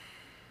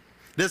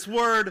 This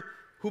word,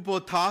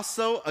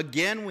 hupotasso,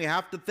 again, we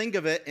have to think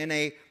of it in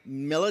a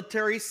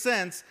military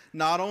sense.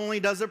 Not only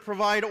does it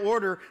provide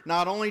order,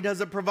 not only does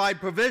it provide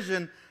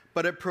provision,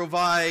 but it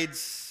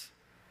provides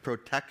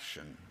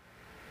protection.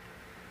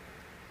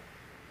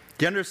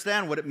 Do you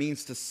understand what it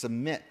means to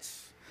submit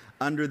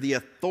under the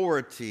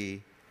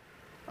authority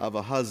of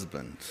a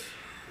husband?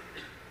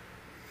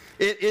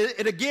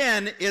 It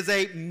again is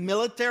a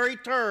military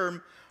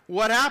term.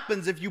 What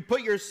happens if you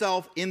put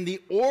yourself in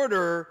the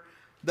order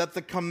that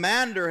the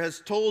commander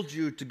has told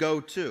you to go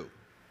to?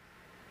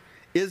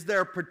 Is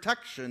there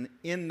protection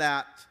in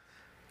that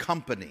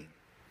company?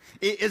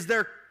 Is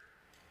there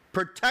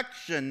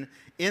protection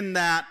in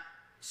that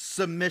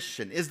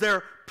submission? Is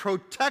there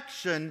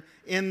protection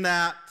in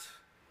that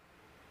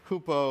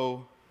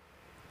hupotasso?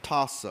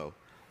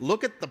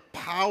 Look at the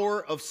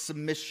power of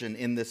submission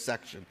in this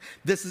section.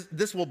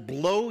 This will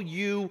blow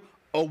you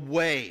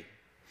away.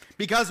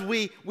 Because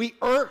we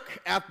irk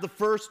at the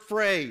first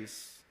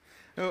phrase.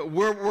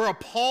 We're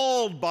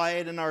appalled by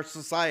it in our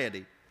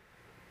society.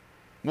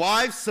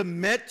 Wives,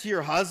 submit to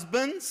your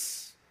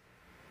husbands?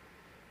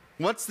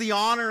 What's the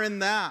honor in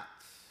that?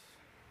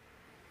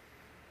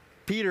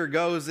 Peter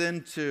goes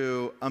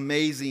into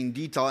amazing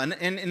detail. And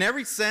in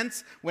every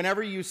sense,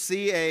 whenever you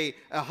see a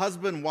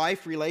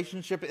husband-wife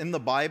relationship in the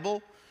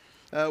Bible,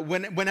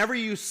 whenever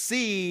you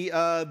see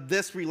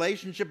this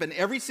relationship in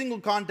every single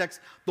context,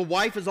 the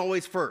wife is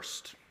always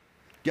first.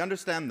 Do you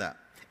understand that?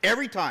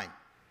 Every time.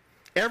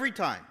 Every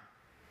time.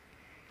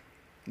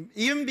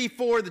 Even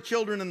before the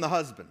children and the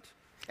husband.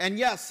 And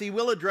yes, he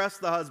will address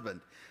the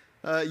husband.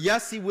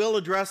 Yes, he will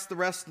address the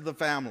rest of the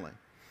family.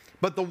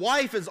 But the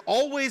wife is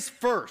always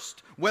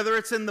first, whether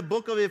it's in the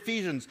book of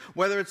Ephesians,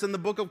 whether it's in the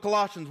book of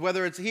Colossians,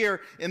 whether it's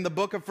here in the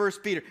book of 1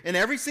 Peter. In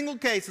every single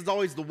case, it's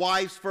always the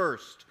wives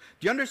first.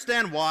 Do you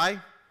understand why?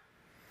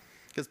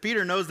 Because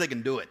Peter knows they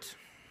can do it.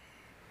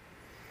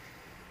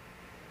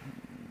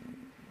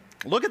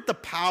 Look at the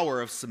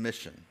power of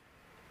submission.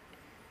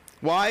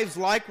 Wives,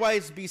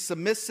 likewise, be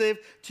submissive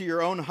to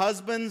your own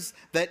husbands,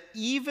 that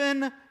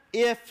even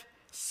if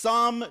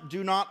some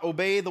do not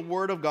obey the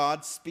word of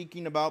God,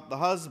 speaking about the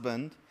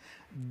husband,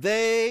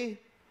 they,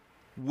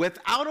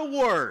 without a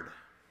word,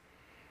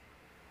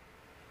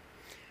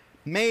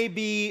 may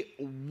be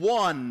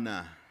won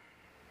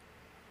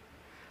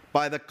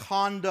by the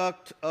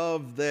conduct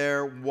of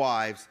their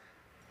wives.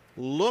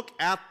 Look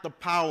at the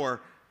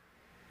power.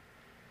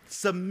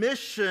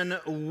 Submission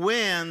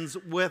wins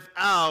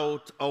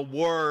without a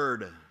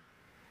word.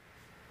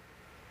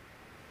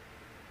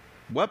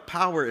 What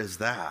power is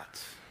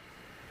that?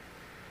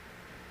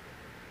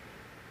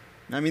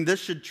 I mean, this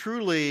should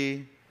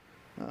truly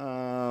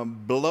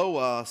blow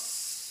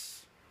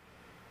us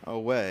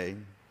away.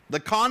 The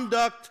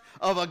conduct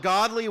of a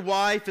godly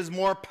wife is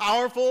more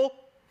powerful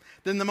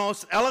than the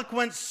most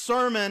eloquent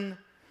sermon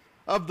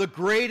of the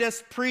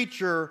greatest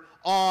preacher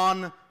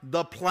on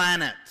the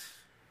planet.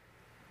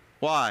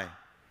 Why?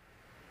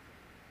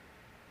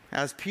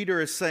 As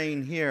Peter is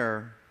saying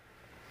here,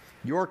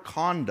 your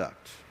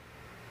conduct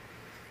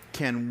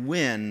can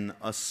win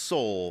a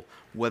soul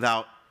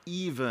without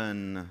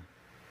even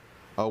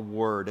a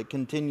word. It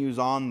continues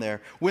on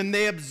there. When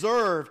they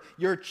observe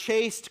your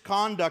chaste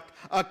conduct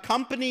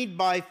accompanied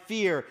by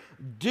fear,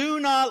 do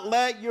not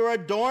let your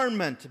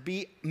adornment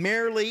be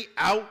merely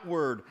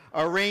outward,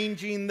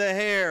 arranging the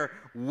hair,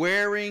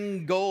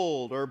 wearing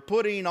gold, or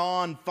putting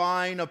on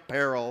fine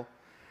apparel.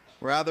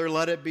 Rather,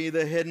 let it be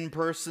the hidden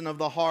person of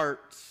the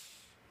heart,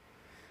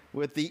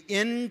 with the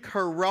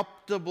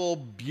incorruptible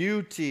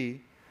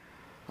beauty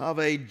of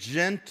a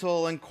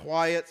gentle and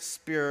quiet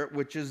spirit,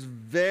 which is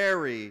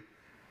very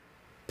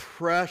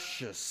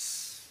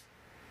precious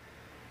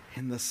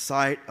in the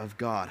sight of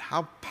God.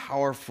 How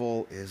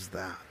powerful is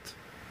that?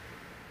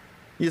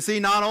 You see,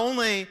 not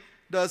only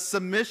does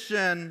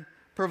submission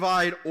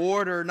provide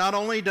order, not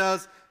only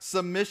does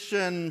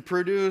submission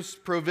produce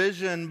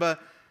provision, but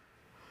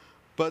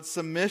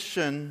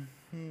submission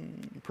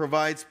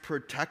provides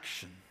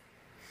protection.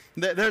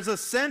 There's a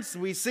sense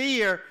we see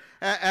here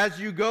as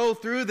you go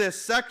through this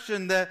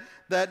section that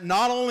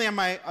not only am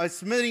I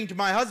submitting to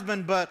my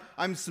husband, but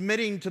I'm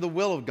submitting to the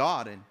will of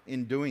God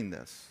in doing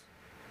this.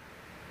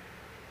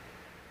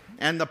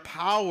 And the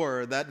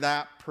power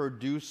that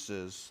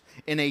produces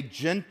in a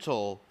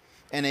gentle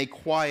and a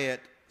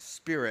quiet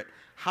spirit.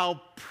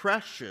 How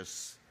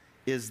precious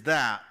is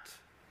that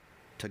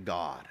to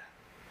God?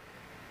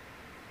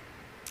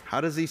 How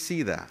does he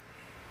see that?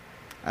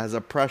 As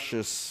a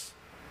precious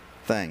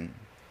thing.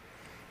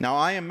 Now,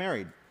 I am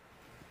married.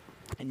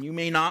 And you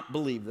may not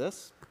believe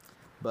this,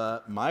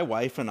 but my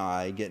wife and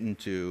I get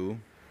into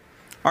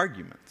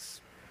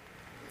arguments.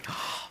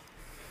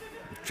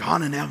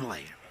 John and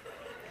Emily.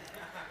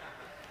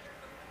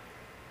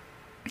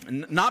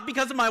 Not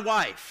because of my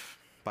wife,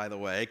 by the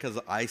way, because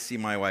I see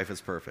my wife as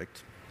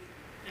perfect.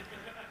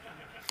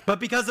 But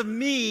because of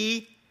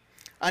me,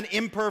 an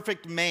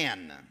imperfect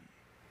man.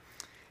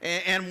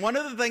 And one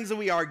of the things that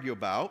we argue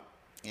about,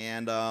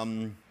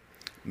 and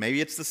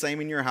maybe it's the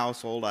same in your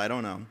household, I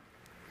don't know,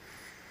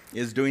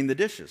 is doing the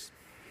dishes.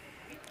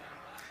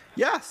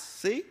 Yes,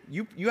 see?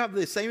 You have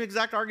the same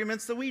exact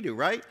arguments that we do,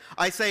 right?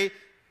 I say,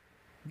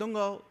 don't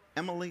go,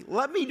 Emily,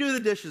 let me do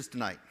the dishes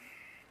tonight.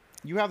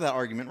 You have that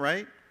argument,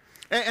 right?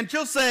 And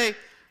she'll say,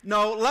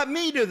 no, let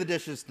me do the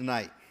dishes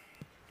tonight.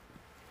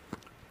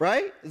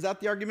 Right? Is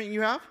that the argument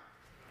you have?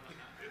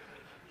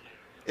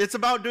 It's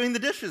about doing the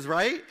dishes,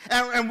 right?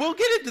 And we'll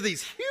get into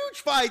these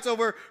huge fights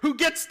over who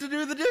gets to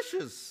do the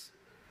dishes.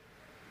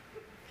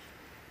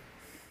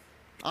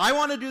 I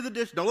want to do the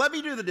dishes. Don't let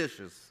me do the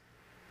dishes.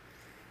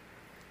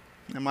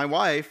 And my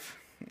wife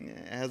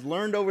has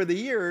learned over the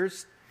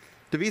years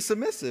to be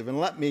submissive and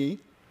let me,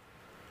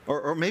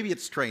 or maybe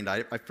it's trained,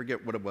 I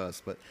forget what it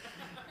was, but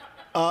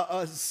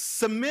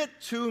submit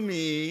to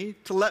me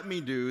to let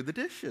me do the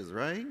dishes,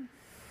 right?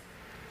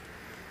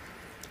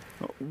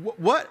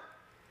 What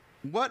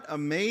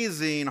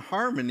amazing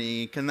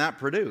harmony can that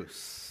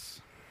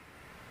produce?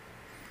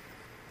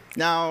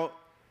 Now,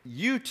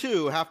 you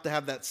too have to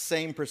have that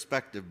same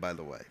perspective, by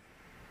the way.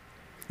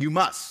 You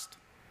must.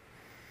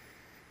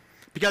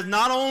 Because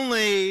not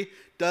only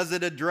does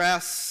it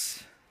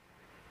address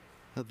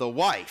the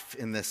wife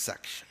in this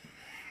section,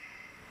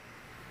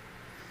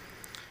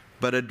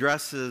 but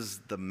addresses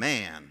the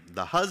man,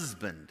 the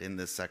husband in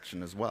this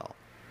section as well.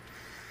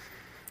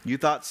 You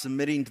thought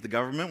submitting to the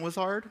government was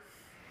hard?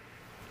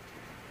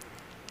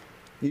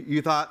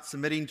 You thought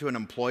submitting to an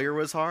employer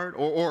was hard?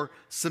 Or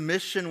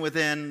submission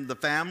within the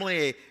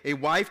family, a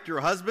wife to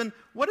her husband?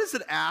 What does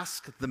it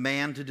ask the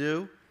man to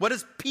do? What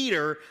does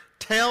Peter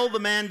tell the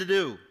man to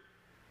do?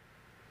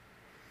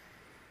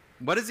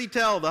 What does he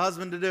tell the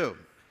husband to do?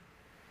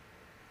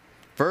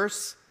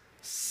 Verse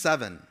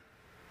 7.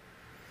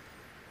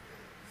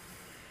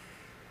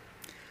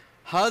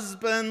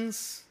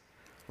 Husbands,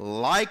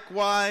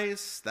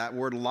 likewise, that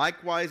word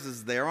likewise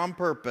is there on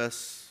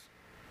purpose,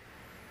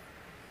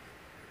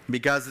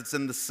 because it's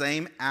in the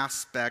same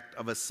aspect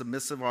of a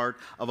submissive heart,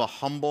 of a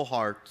humble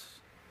heart.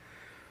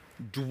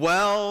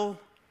 Dwell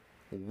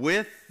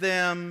with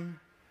them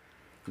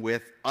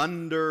with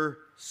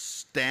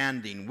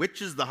understanding.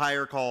 Which is the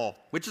higher call?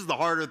 Which is the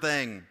harder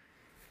thing?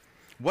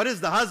 What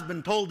is the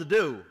husband told to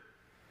do?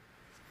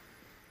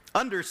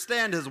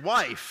 Understand his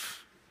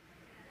wife.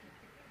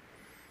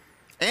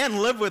 And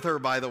live with her,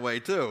 by the way,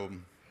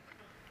 too.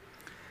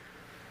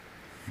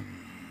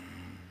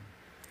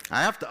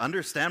 I have to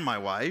understand my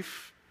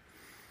wife.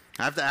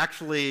 I have to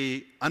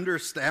actually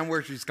understand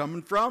where she's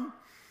coming from.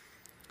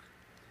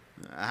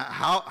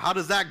 How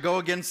does that go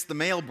against the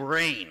male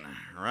brain,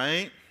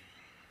 right?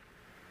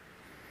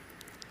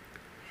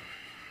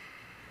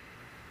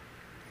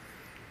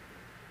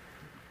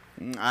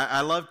 I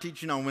love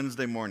teaching on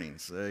Wednesday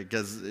mornings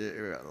because,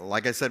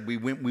 like I said, we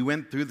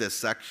went through this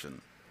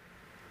section.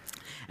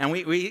 And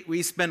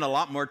we spend a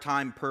lot more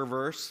time per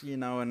verse, you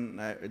know, and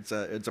it's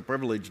a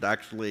privilege to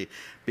actually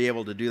be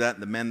able to do that.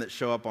 The men that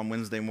show up on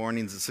Wednesday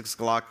mornings at 6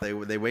 o'clock, they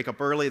wake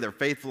up early, they're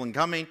faithful in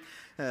coming,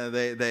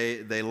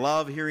 they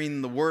love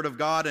hearing the Word of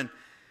God,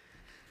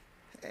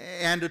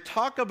 and to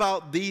talk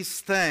about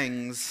these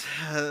things,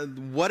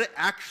 what it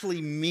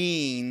actually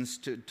means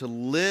to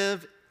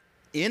live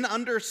in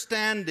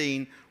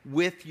understanding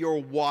with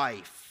your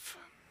wife,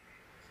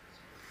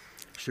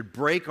 should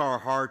break our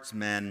hearts,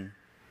 men.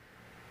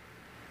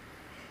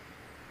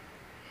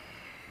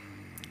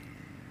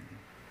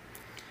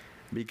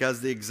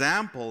 Because the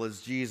example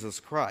is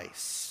Jesus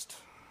Christ.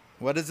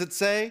 What does it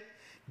say?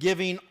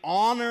 Giving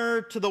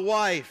honor to the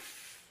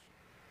wife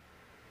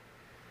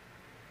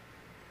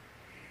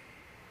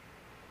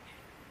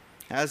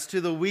as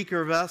to the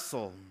weaker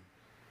vessel.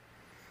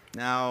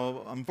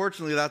 Now,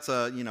 unfortunately, that's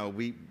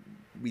we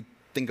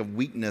think of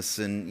weakness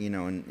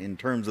in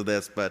terms of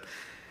this, but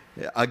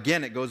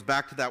again, it goes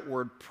back to that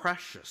word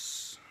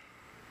precious.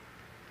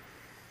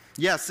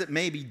 Yes, it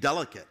may be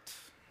delicate.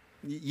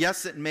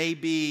 Yes, it may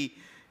be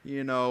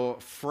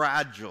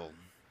fragile.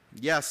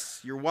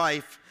 Yes, your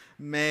wife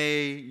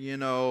may,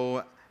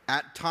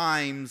 at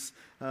times,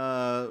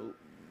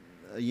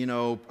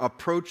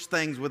 approach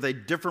things with a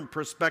different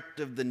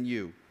perspective than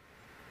you.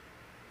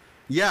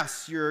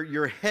 Yes,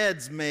 your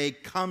heads may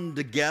come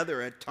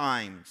together at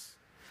times.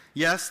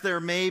 Yes, there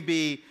may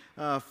be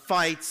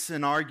fights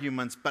and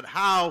arguments, but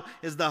how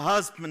is the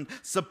husband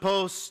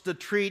supposed to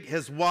treat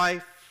his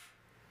wife?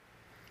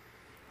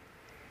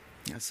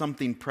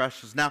 Something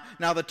precious. Now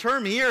the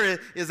term here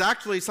is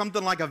actually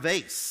something like a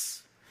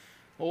vase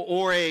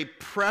or a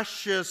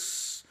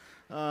precious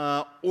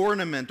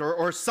ornament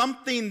or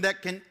something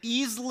that can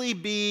easily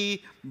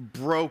be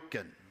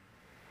broken.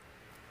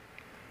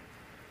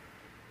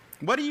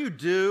 What do you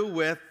do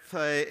with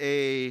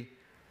a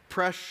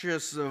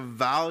precious,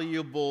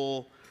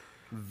 valuable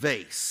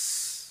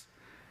vase?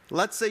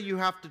 Let's say you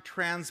have to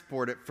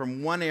transport it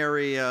from one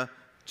area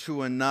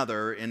to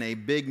another in a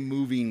big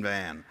moving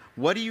van.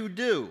 What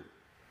do?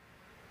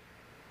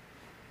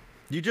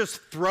 You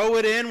just throw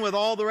it in with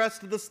all the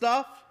rest of the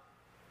stuff?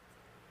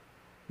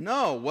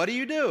 No, what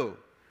do?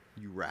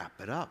 You wrap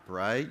it up,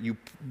 right? You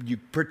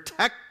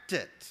protect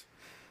it.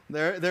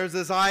 There's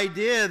this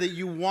idea that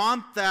you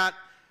want that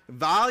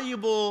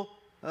valuable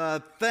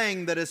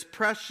thing that is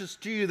precious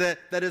to you,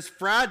 that is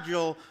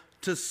fragile,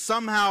 to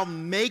somehow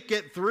make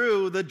it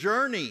through the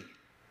journey.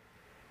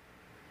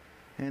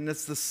 And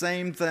it's the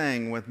same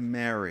thing with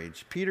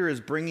marriage. Peter is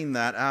bringing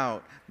that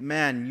out.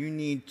 Men, you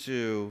need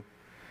to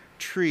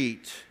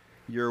treat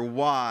your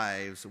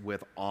wives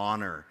with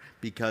honor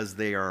because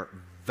they are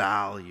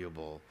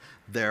valuable.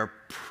 They're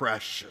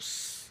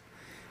precious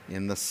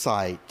in the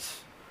sight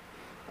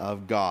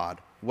of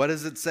God. What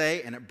does it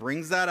say? And it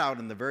brings that out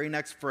in the very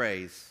next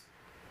phrase.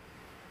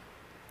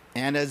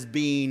 And as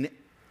being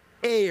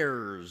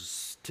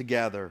heirs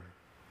together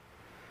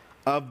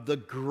of the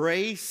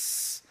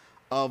grace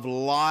of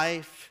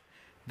life,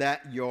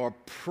 that your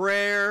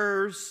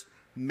prayers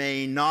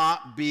may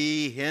not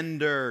be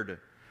hindered.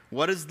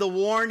 What is the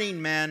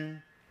warning,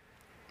 men?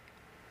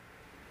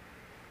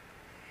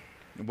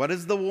 What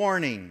is the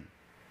warning?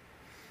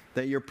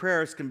 That your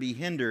prayers can be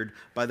hindered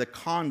by the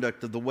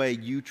conduct of the way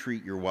you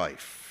treat your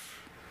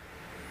wife.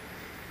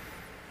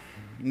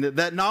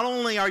 That not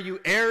only are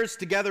you heirs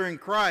together in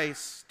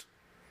Christ,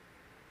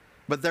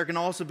 but there can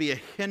also be a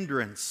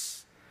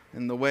hindrance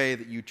in the way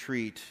that you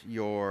treat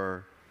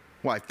your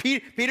wife.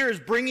 Peter is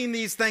bringing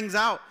these things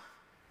out.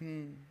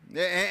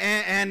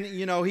 And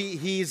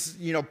he's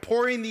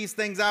pouring these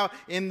things out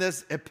in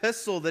this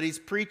epistle that he's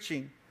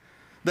preaching,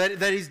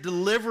 that he's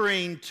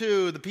delivering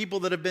to the people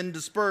that have been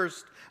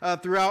dispersed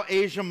throughout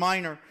Asia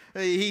Minor.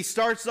 He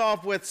starts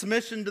off with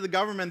submission to the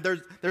government.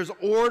 There's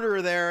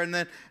order there,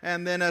 and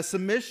then a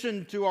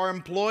submission to our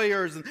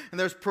employers, and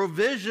there's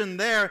provision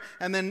there,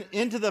 and then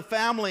into the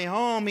family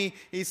home.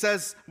 He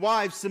says,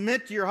 wives,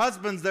 submit to your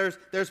husbands.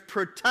 There's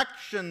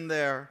protection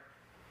there.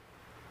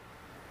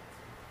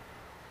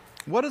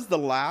 What is the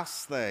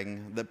last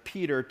thing that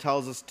Peter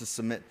tells us to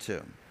submit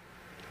to?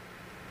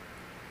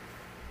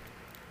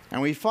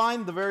 And we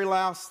find the very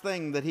last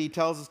thing that he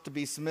tells us to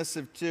be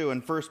submissive to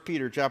in 1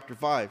 Peter chapter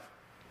 5.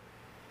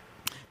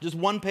 Just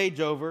one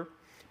page over,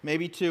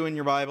 maybe two in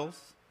your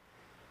Bibles.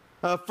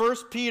 1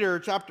 Peter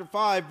chapter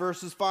 5,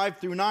 verses 5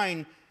 through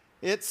 9,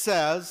 it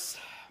says,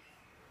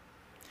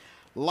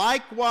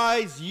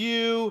 likewise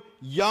you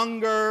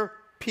younger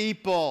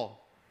people.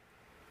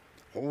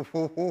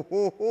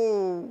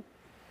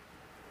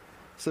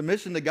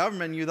 Submission to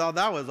government, you thought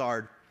that was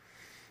hard.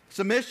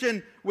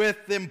 Submission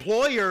with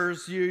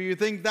employers, you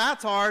think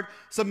that's hard.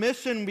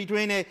 Submission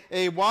between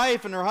a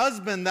wife and her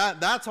husband,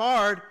 that's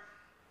hard.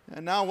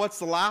 And now what's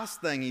the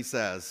last thing he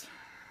says?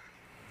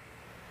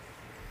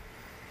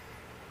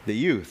 The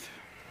youth.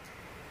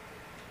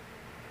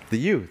 The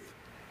youth.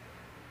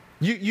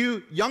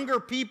 You younger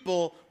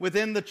people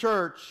within the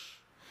church,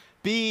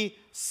 be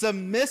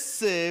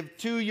submissive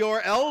to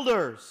your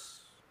elders.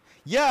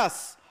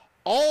 Yes,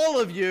 all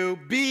of you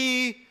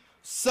be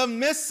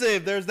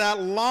submissive. There's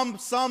that lump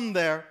sum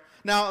there.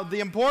 Now, the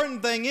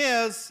important thing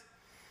is,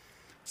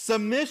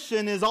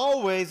 submission is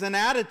always an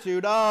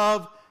attitude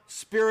of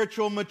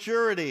spiritual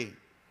maturity.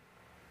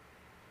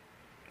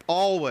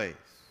 Always.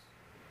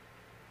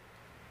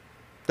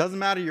 Doesn't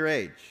matter your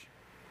age.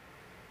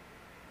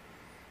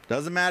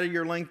 Doesn't matter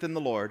your length in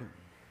the Lord.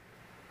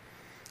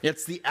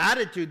 It's the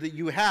attitude that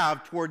you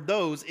have toward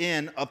those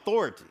in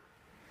authority.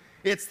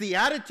 It's the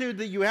attitude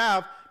that you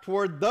have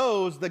toward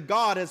those that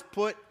God has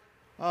put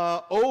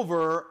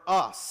over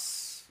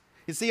us.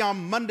 You see,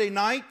 on Monday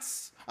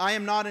nights, I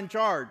am not in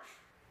charge.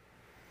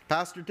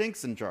 Pastor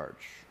Tink's in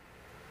charge.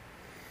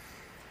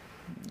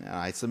 And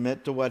I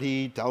submit to what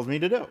he tells me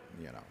to do,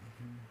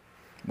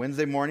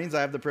 Wednesday mornings,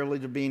 I have the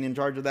privilege of being in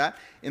charge of that.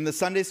 In the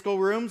Sunday school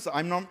rooms,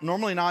 I'm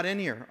normally not in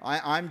here.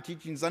 I'm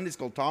teaching Sunday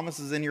school. Thomas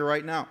is in here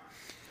right now.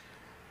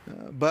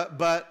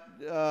 But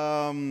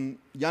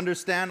you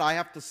understand, I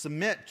have to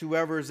submit to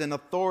whoever's in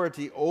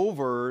authority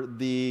over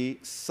the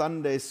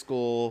Sunday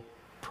school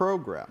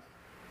program.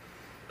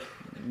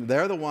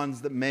 They're the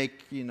ones that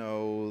make,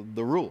 the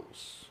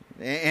rules.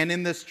 And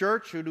in this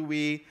church, who do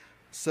we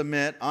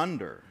submit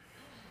under?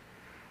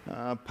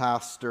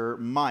 Pastor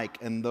Mike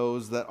and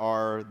those that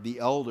are the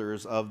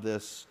elders of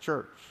this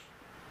church.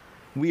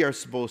 We are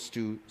supposed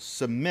to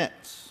submit.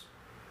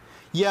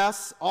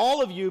 Yes,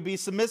 all of you be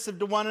submissive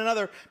to one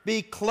another.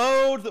 Be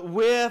clothed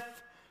with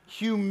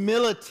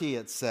humility,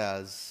 it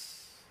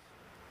says.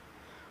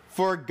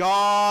 For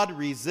God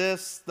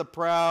resists the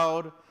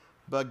proud,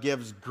 but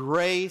gives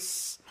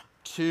grace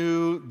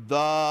to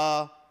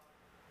the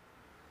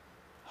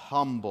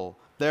humble.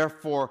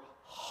 Therefore,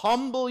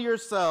 humble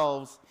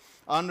yourselves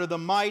under the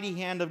mighty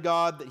hand of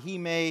God, that he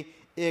may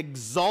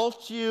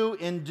exalt you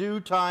in due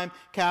time,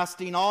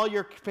 casting all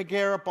your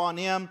care upon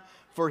him,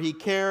 for he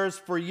cares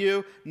for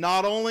you.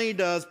 Not only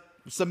does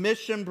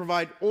submission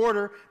provide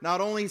order,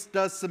 not only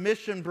does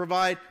submission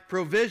provide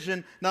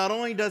provision, not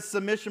only does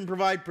submission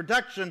provide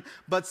protection,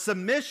 but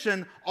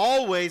submission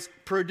always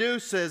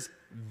produces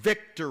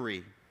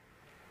victory.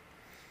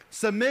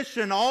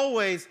 Submission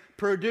always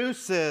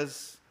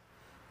produces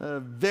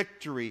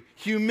victory.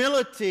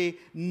 Humility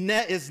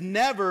is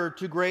never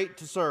too great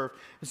to serve.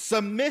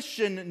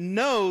 Submission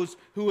knows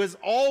who is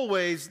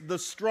always the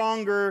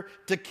stronger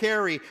to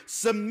carry.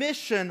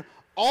 Submission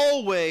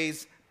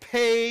always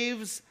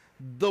paves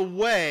the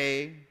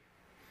way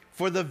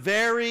for the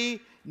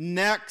very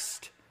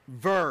next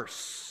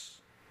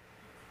verse.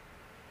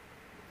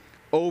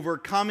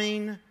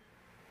 Overcoming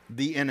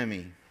the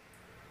enemy.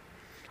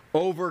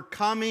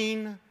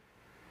 Overcoming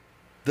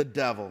the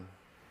devil.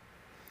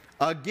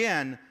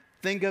 Again,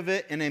 think of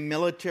it in a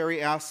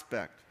military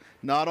aspect.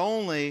 Not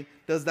only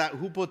does that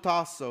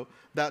hupotasso,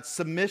 that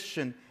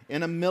submission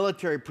in a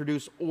military,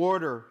 produce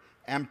order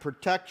and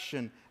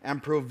protection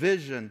and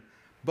provision,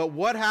 but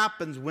what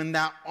happens when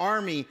that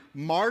army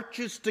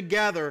marches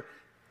together,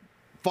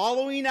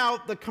 following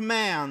out the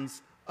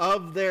commands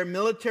of their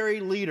military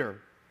leader,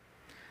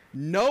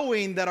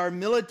 knowing that our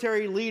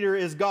military leader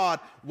is God?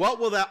 What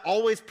will that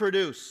always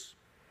produce?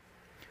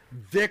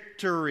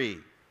 Victory.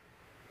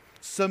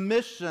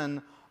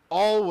 Submission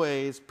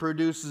always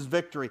produces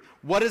victory.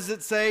 What does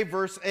it say?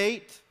 Verse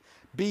 8.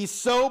 Be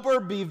sober,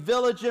 be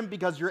vigilant,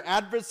 because your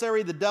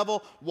adversary, the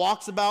devil,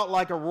 walks about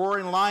like a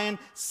roaring lion,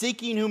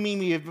 seeking whom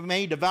he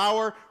may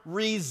devour.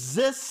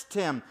 Resist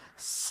him,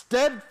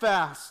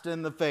 steadfast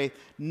in the faith,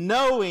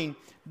 knowing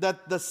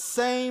that the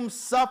same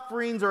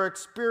sufferings are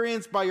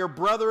experienced by your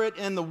brethren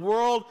in the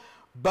world.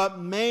 But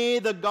may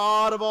the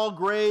God of all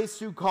grace,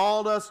 who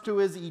called us to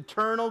his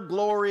eternal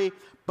glory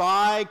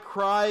by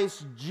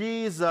Christ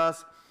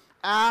Jesus,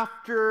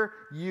 after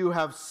you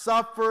have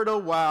suffered a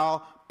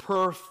while,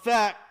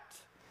 perfect,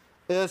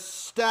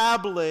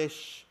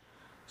 establish,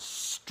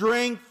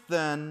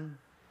 strengthen,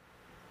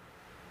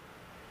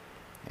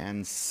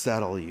 and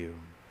settle you.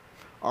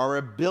 Our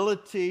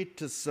ability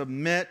to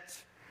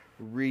submit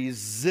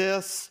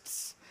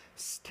resists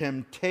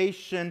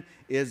temptation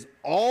is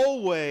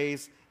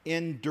always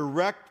in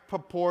direct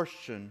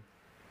proportion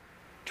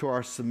to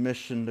our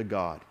submission to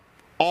God.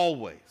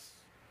 Always.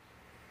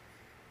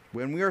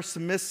 When we are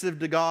submissive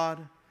to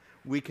God,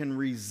 we can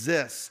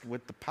resist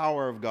with the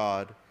power of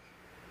God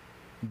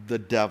the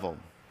devil.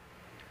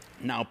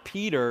 Now,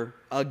 Peter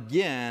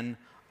again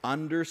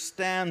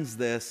understands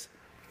this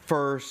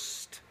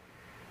firsthand.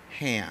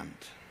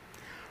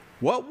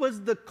 What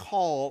was the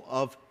call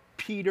of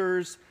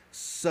Peter's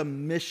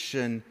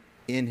submission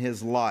in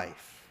his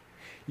life?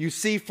 You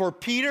see, for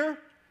Peter,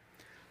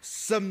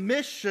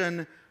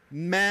 submission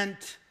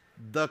meant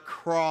the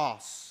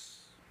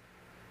cross.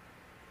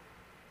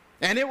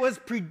 And it was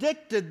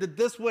predicted that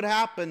this would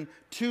happen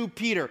to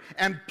Peter.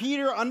 And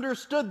Peter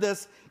understood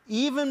this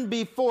even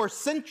before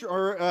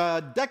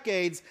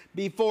decades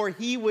before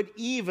he would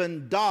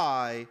even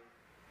die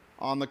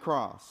on the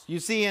cross.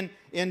 You see,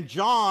 in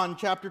John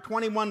chapter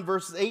 21,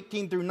 verses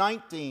 18 through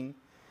 19,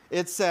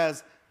 it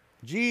says,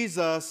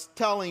 Jesus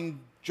telling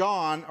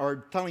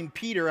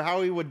Peter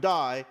how he would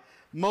die,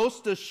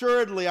 most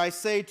assuredly I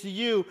say to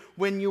you,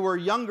 when you were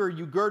younger,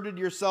 you girded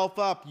yourself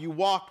up, you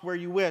walked where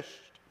you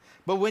wished.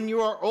 But when you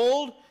are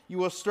old, you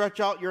will stretch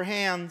out your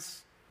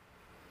hands.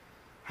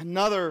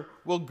 Another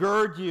will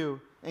gird you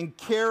and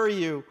carry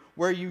you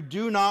where you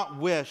do not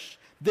wish.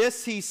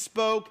 This he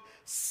spoke,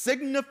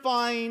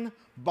 signifying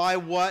by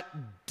what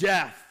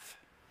death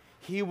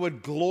he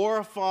would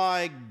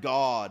glorify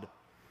God.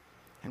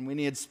 And when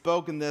he had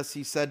spoken this,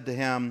 he said to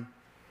him,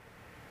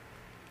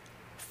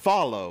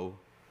 follow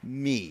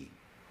me.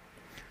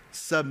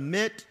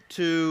 Submit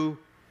to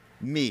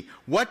me.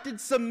 What did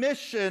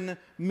submission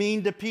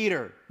mean to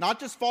Peter? Not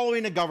just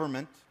following a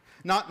government,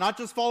 not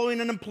just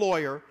following an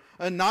employer,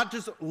 and not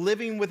just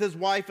living with his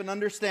wife and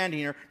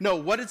understanding her. No,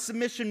 what did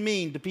submission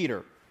mean to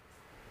Peter?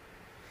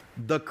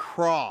 The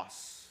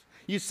cross.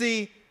 You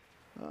see,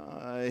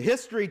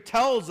 history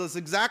tells us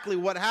exactly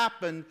what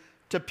happened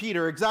to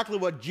Peter, exactly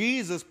what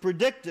Jesus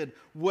predicted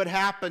would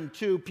happen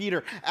to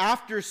Peter.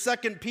 After 2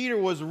 Peter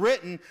was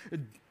written,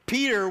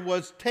 Peter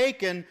was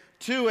taken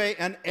to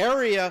an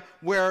area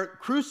where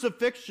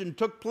crucifixion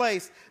took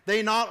place.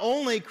 They not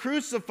only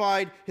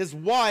crucified his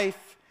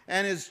wife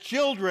and his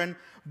children,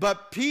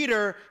 but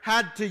Peter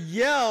had to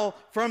yell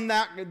from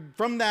that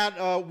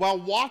while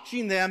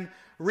watching them,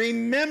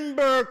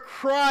 remember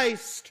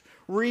Christ,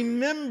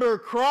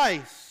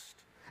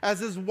 as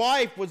his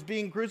wife was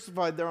being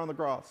crucified there on the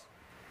cross.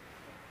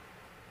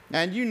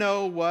 And you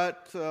know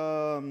what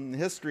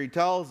history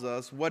tells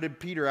us. What did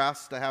Peter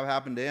ask to have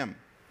happen to him?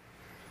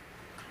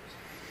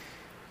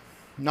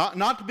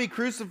 Not to be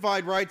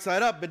crucified right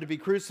side up, but to be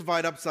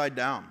crucified upside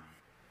down.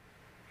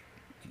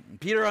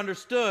 Peter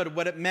understood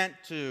what it meant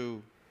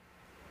to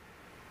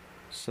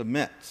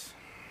submit.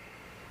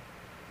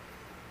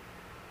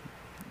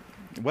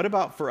 What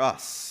about for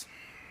us?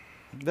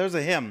 There's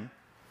a hymn,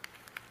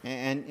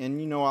 and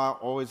you know I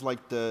always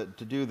like to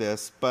do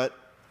this, but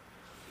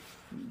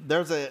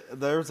there's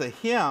a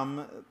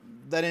hymn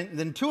that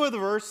in two of the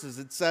verses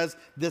it says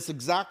this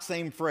exact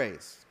same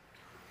phrase,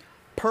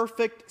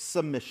 perfect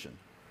submission.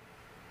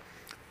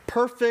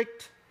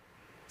 Perfect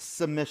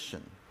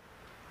submission.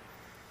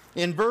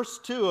 In verse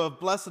 2 of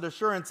Blessed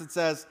Assurance it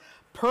says,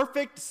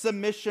 perfect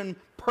submission,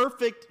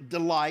 perfect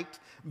delight,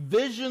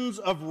 visions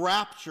of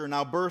rapture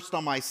now burst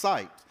on my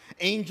sight.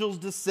 Angels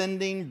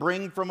descending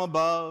bring from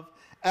above,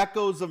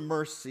 echoes of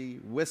mercy,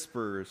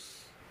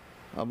 whispers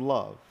of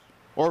love.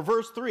 Or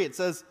verse 3, it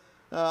says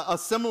a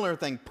similar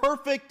thing.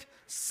 Perfect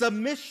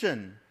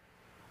submission.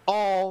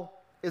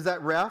 All is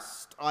at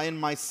rest. I and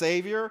my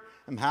Savior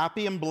am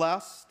happy and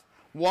blessed,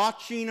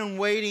 watching and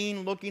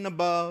waiting, looking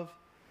above,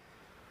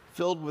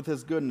 filled with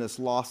his goodness,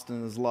 lost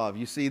in his love.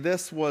 You see,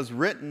 this was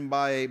written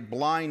by a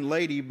blind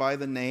lady by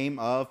the name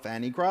of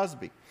Fanny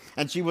Crosby.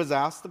 And she was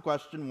asked the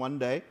question one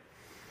day,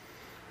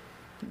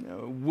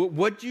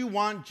 would you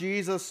want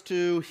Jesus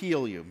to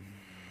heal you?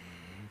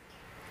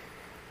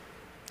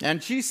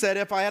 And she said,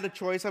 if I had a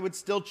choice, I would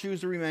still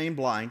choose to remain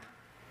blind.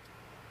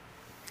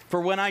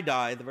 For when I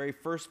die, the very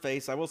first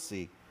face I will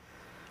see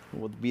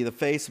will be the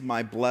face of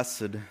my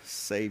blessed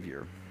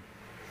Savior.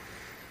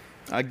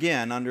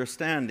 Again,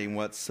 understanding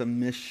what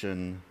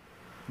submission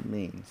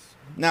means.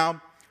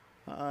 Now,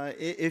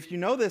 if you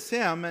know this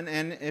hymn,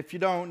 and if you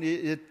don't,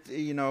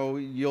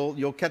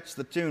 you'll catch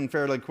the tune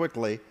fairly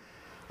quickly.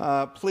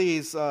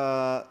 Please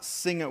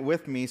sing it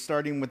with me,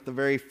 starting with the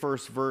very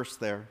first verse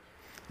there.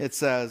 It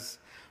says,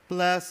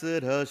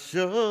 blessed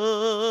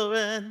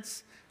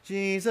assurance,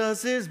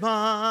 Jesus is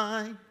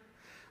mine.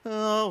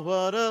 Oh,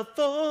 what a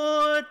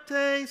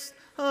foretaste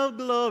of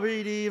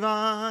glory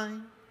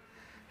divine.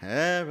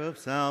 Heir of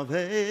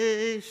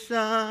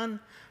salvation,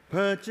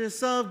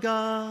 purchase of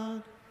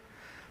God,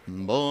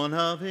 born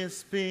of his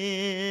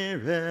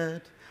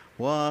Spirit,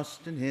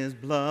 washed in his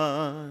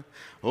blood.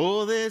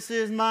 Oh, this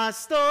is my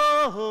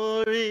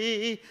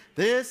story,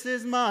 this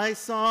is my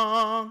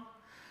song,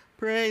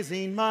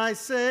 praising my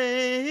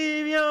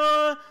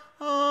Savior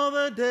all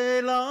the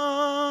day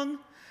long.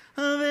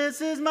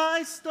 This is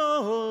my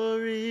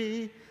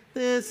story,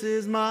 this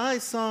is my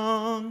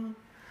song,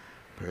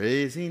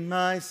 praising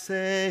my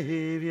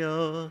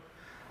Savior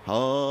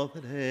all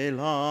the day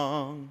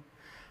long.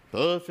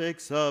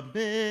 Perfect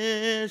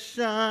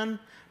submission,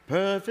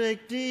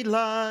 perfect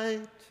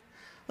delight,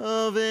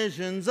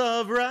 visions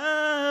of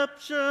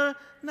rapture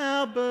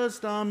now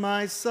burst on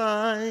my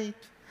sight.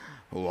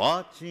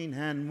 Watching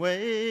and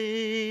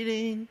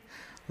waiting,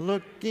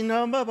 looking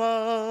up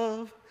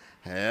above,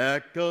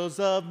 echoes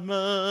of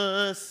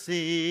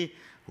mercy,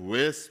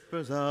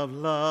 whispers of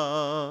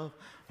love.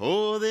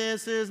 Oh,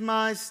 this is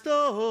my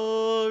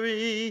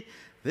story,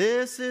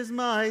 this is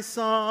my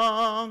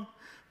song,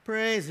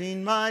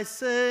 praising my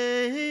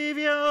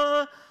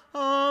Savior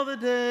all the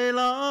day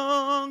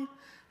long.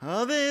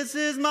 Oh, this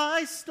is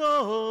my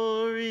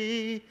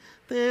story,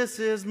 this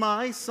is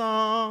my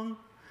song,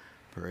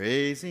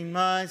 praising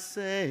my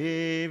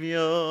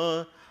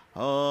Savior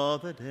all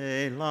the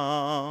day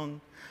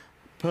long.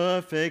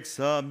 Perfect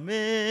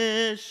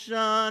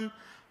submission,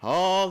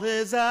 all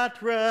is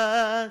at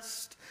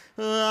rest.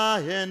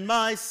 I and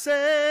my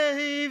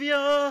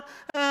Savior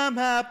am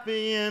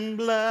happy and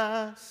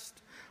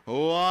blessed,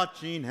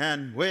 watching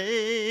and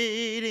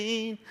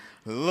waiting,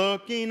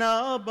 looking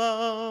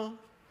above,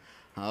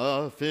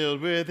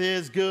 filled with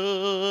his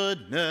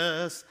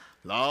goodness,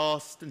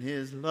 lost in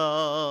his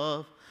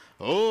love.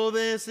 Oh,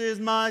 this is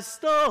my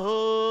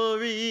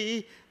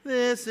story,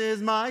 this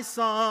is my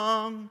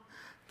song,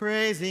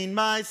 praising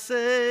my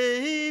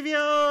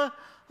Savior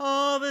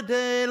all the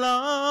day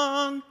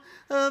long.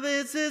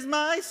 This is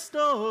my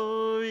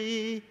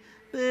story,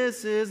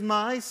 this is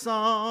my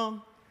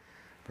song,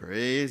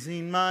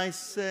 praising my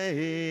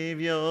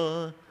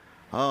Savior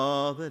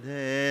all the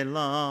day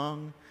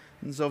long.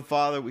 And so,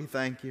 Father, we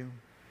thank you.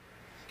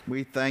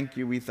 We thank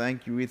you, we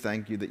thank you, we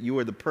thank you that you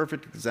are the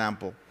perfect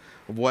example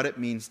of what it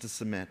means to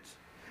submit.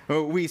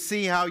 We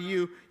see how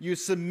you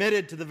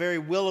submitted to the very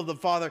will of the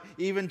Father,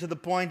 even to the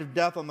point of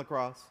death on the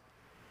cross.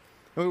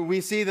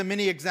 We see the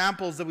many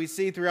examples that we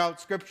see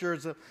throughout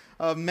scriptures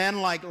of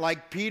men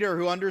like Peter,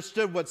 who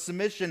understood what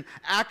submission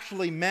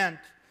actually meant,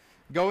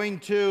 going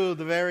to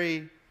the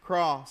very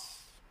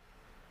cross.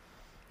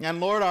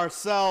 And Lord,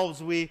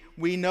 ourselves, we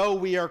know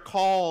we are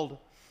called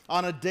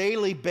on a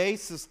daily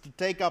basis to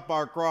take up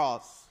our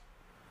cross.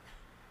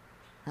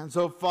 And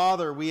so,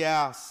 Father, we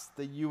ask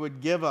that you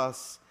would give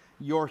us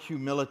your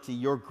humility,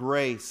 your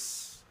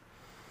grace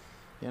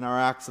in our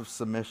acts of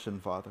submission,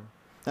 Father.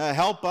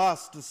 Help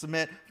us to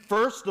submit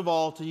first of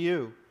all to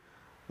you,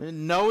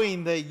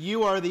 knowing that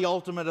you are the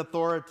ultimate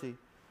authority.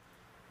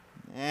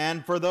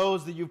 And for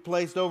those that you've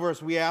placed over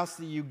us, we ask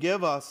that you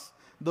give us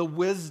the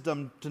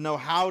wisdom to know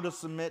how to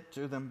submit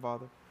to them,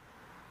 Father.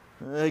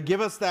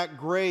 Give us that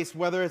grace,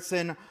 whether it's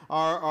in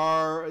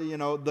our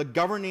the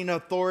governing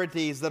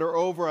authorities that are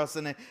over us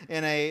in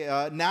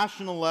a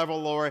national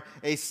level or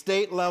a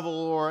state level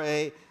or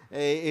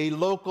a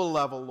local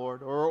level,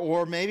 Lord,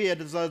 or maybe it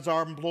is as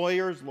our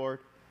employers, Lord.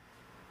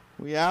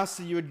 We ask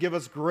that you would give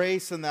us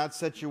grace in that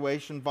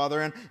situation,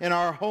 Father, and in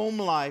our home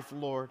life,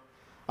 Lord.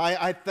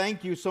 I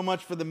thank you so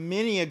much for the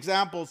many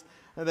examples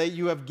that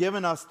you have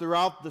given us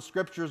throughout the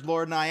scriptures,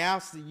 Lord, and I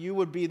ask that you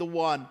would be the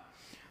one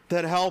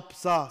that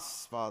helps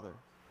us, Father,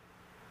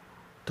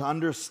 to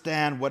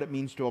understand what it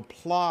means to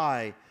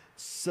apply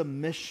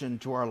submission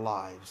to our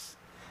lives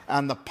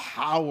and the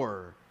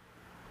power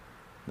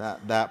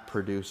that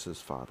produces,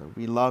 Father.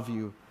 We love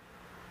you.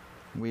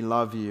 We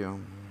love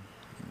you.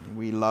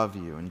 We love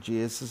you. In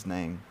Jesus'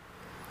 name,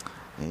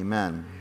 amen.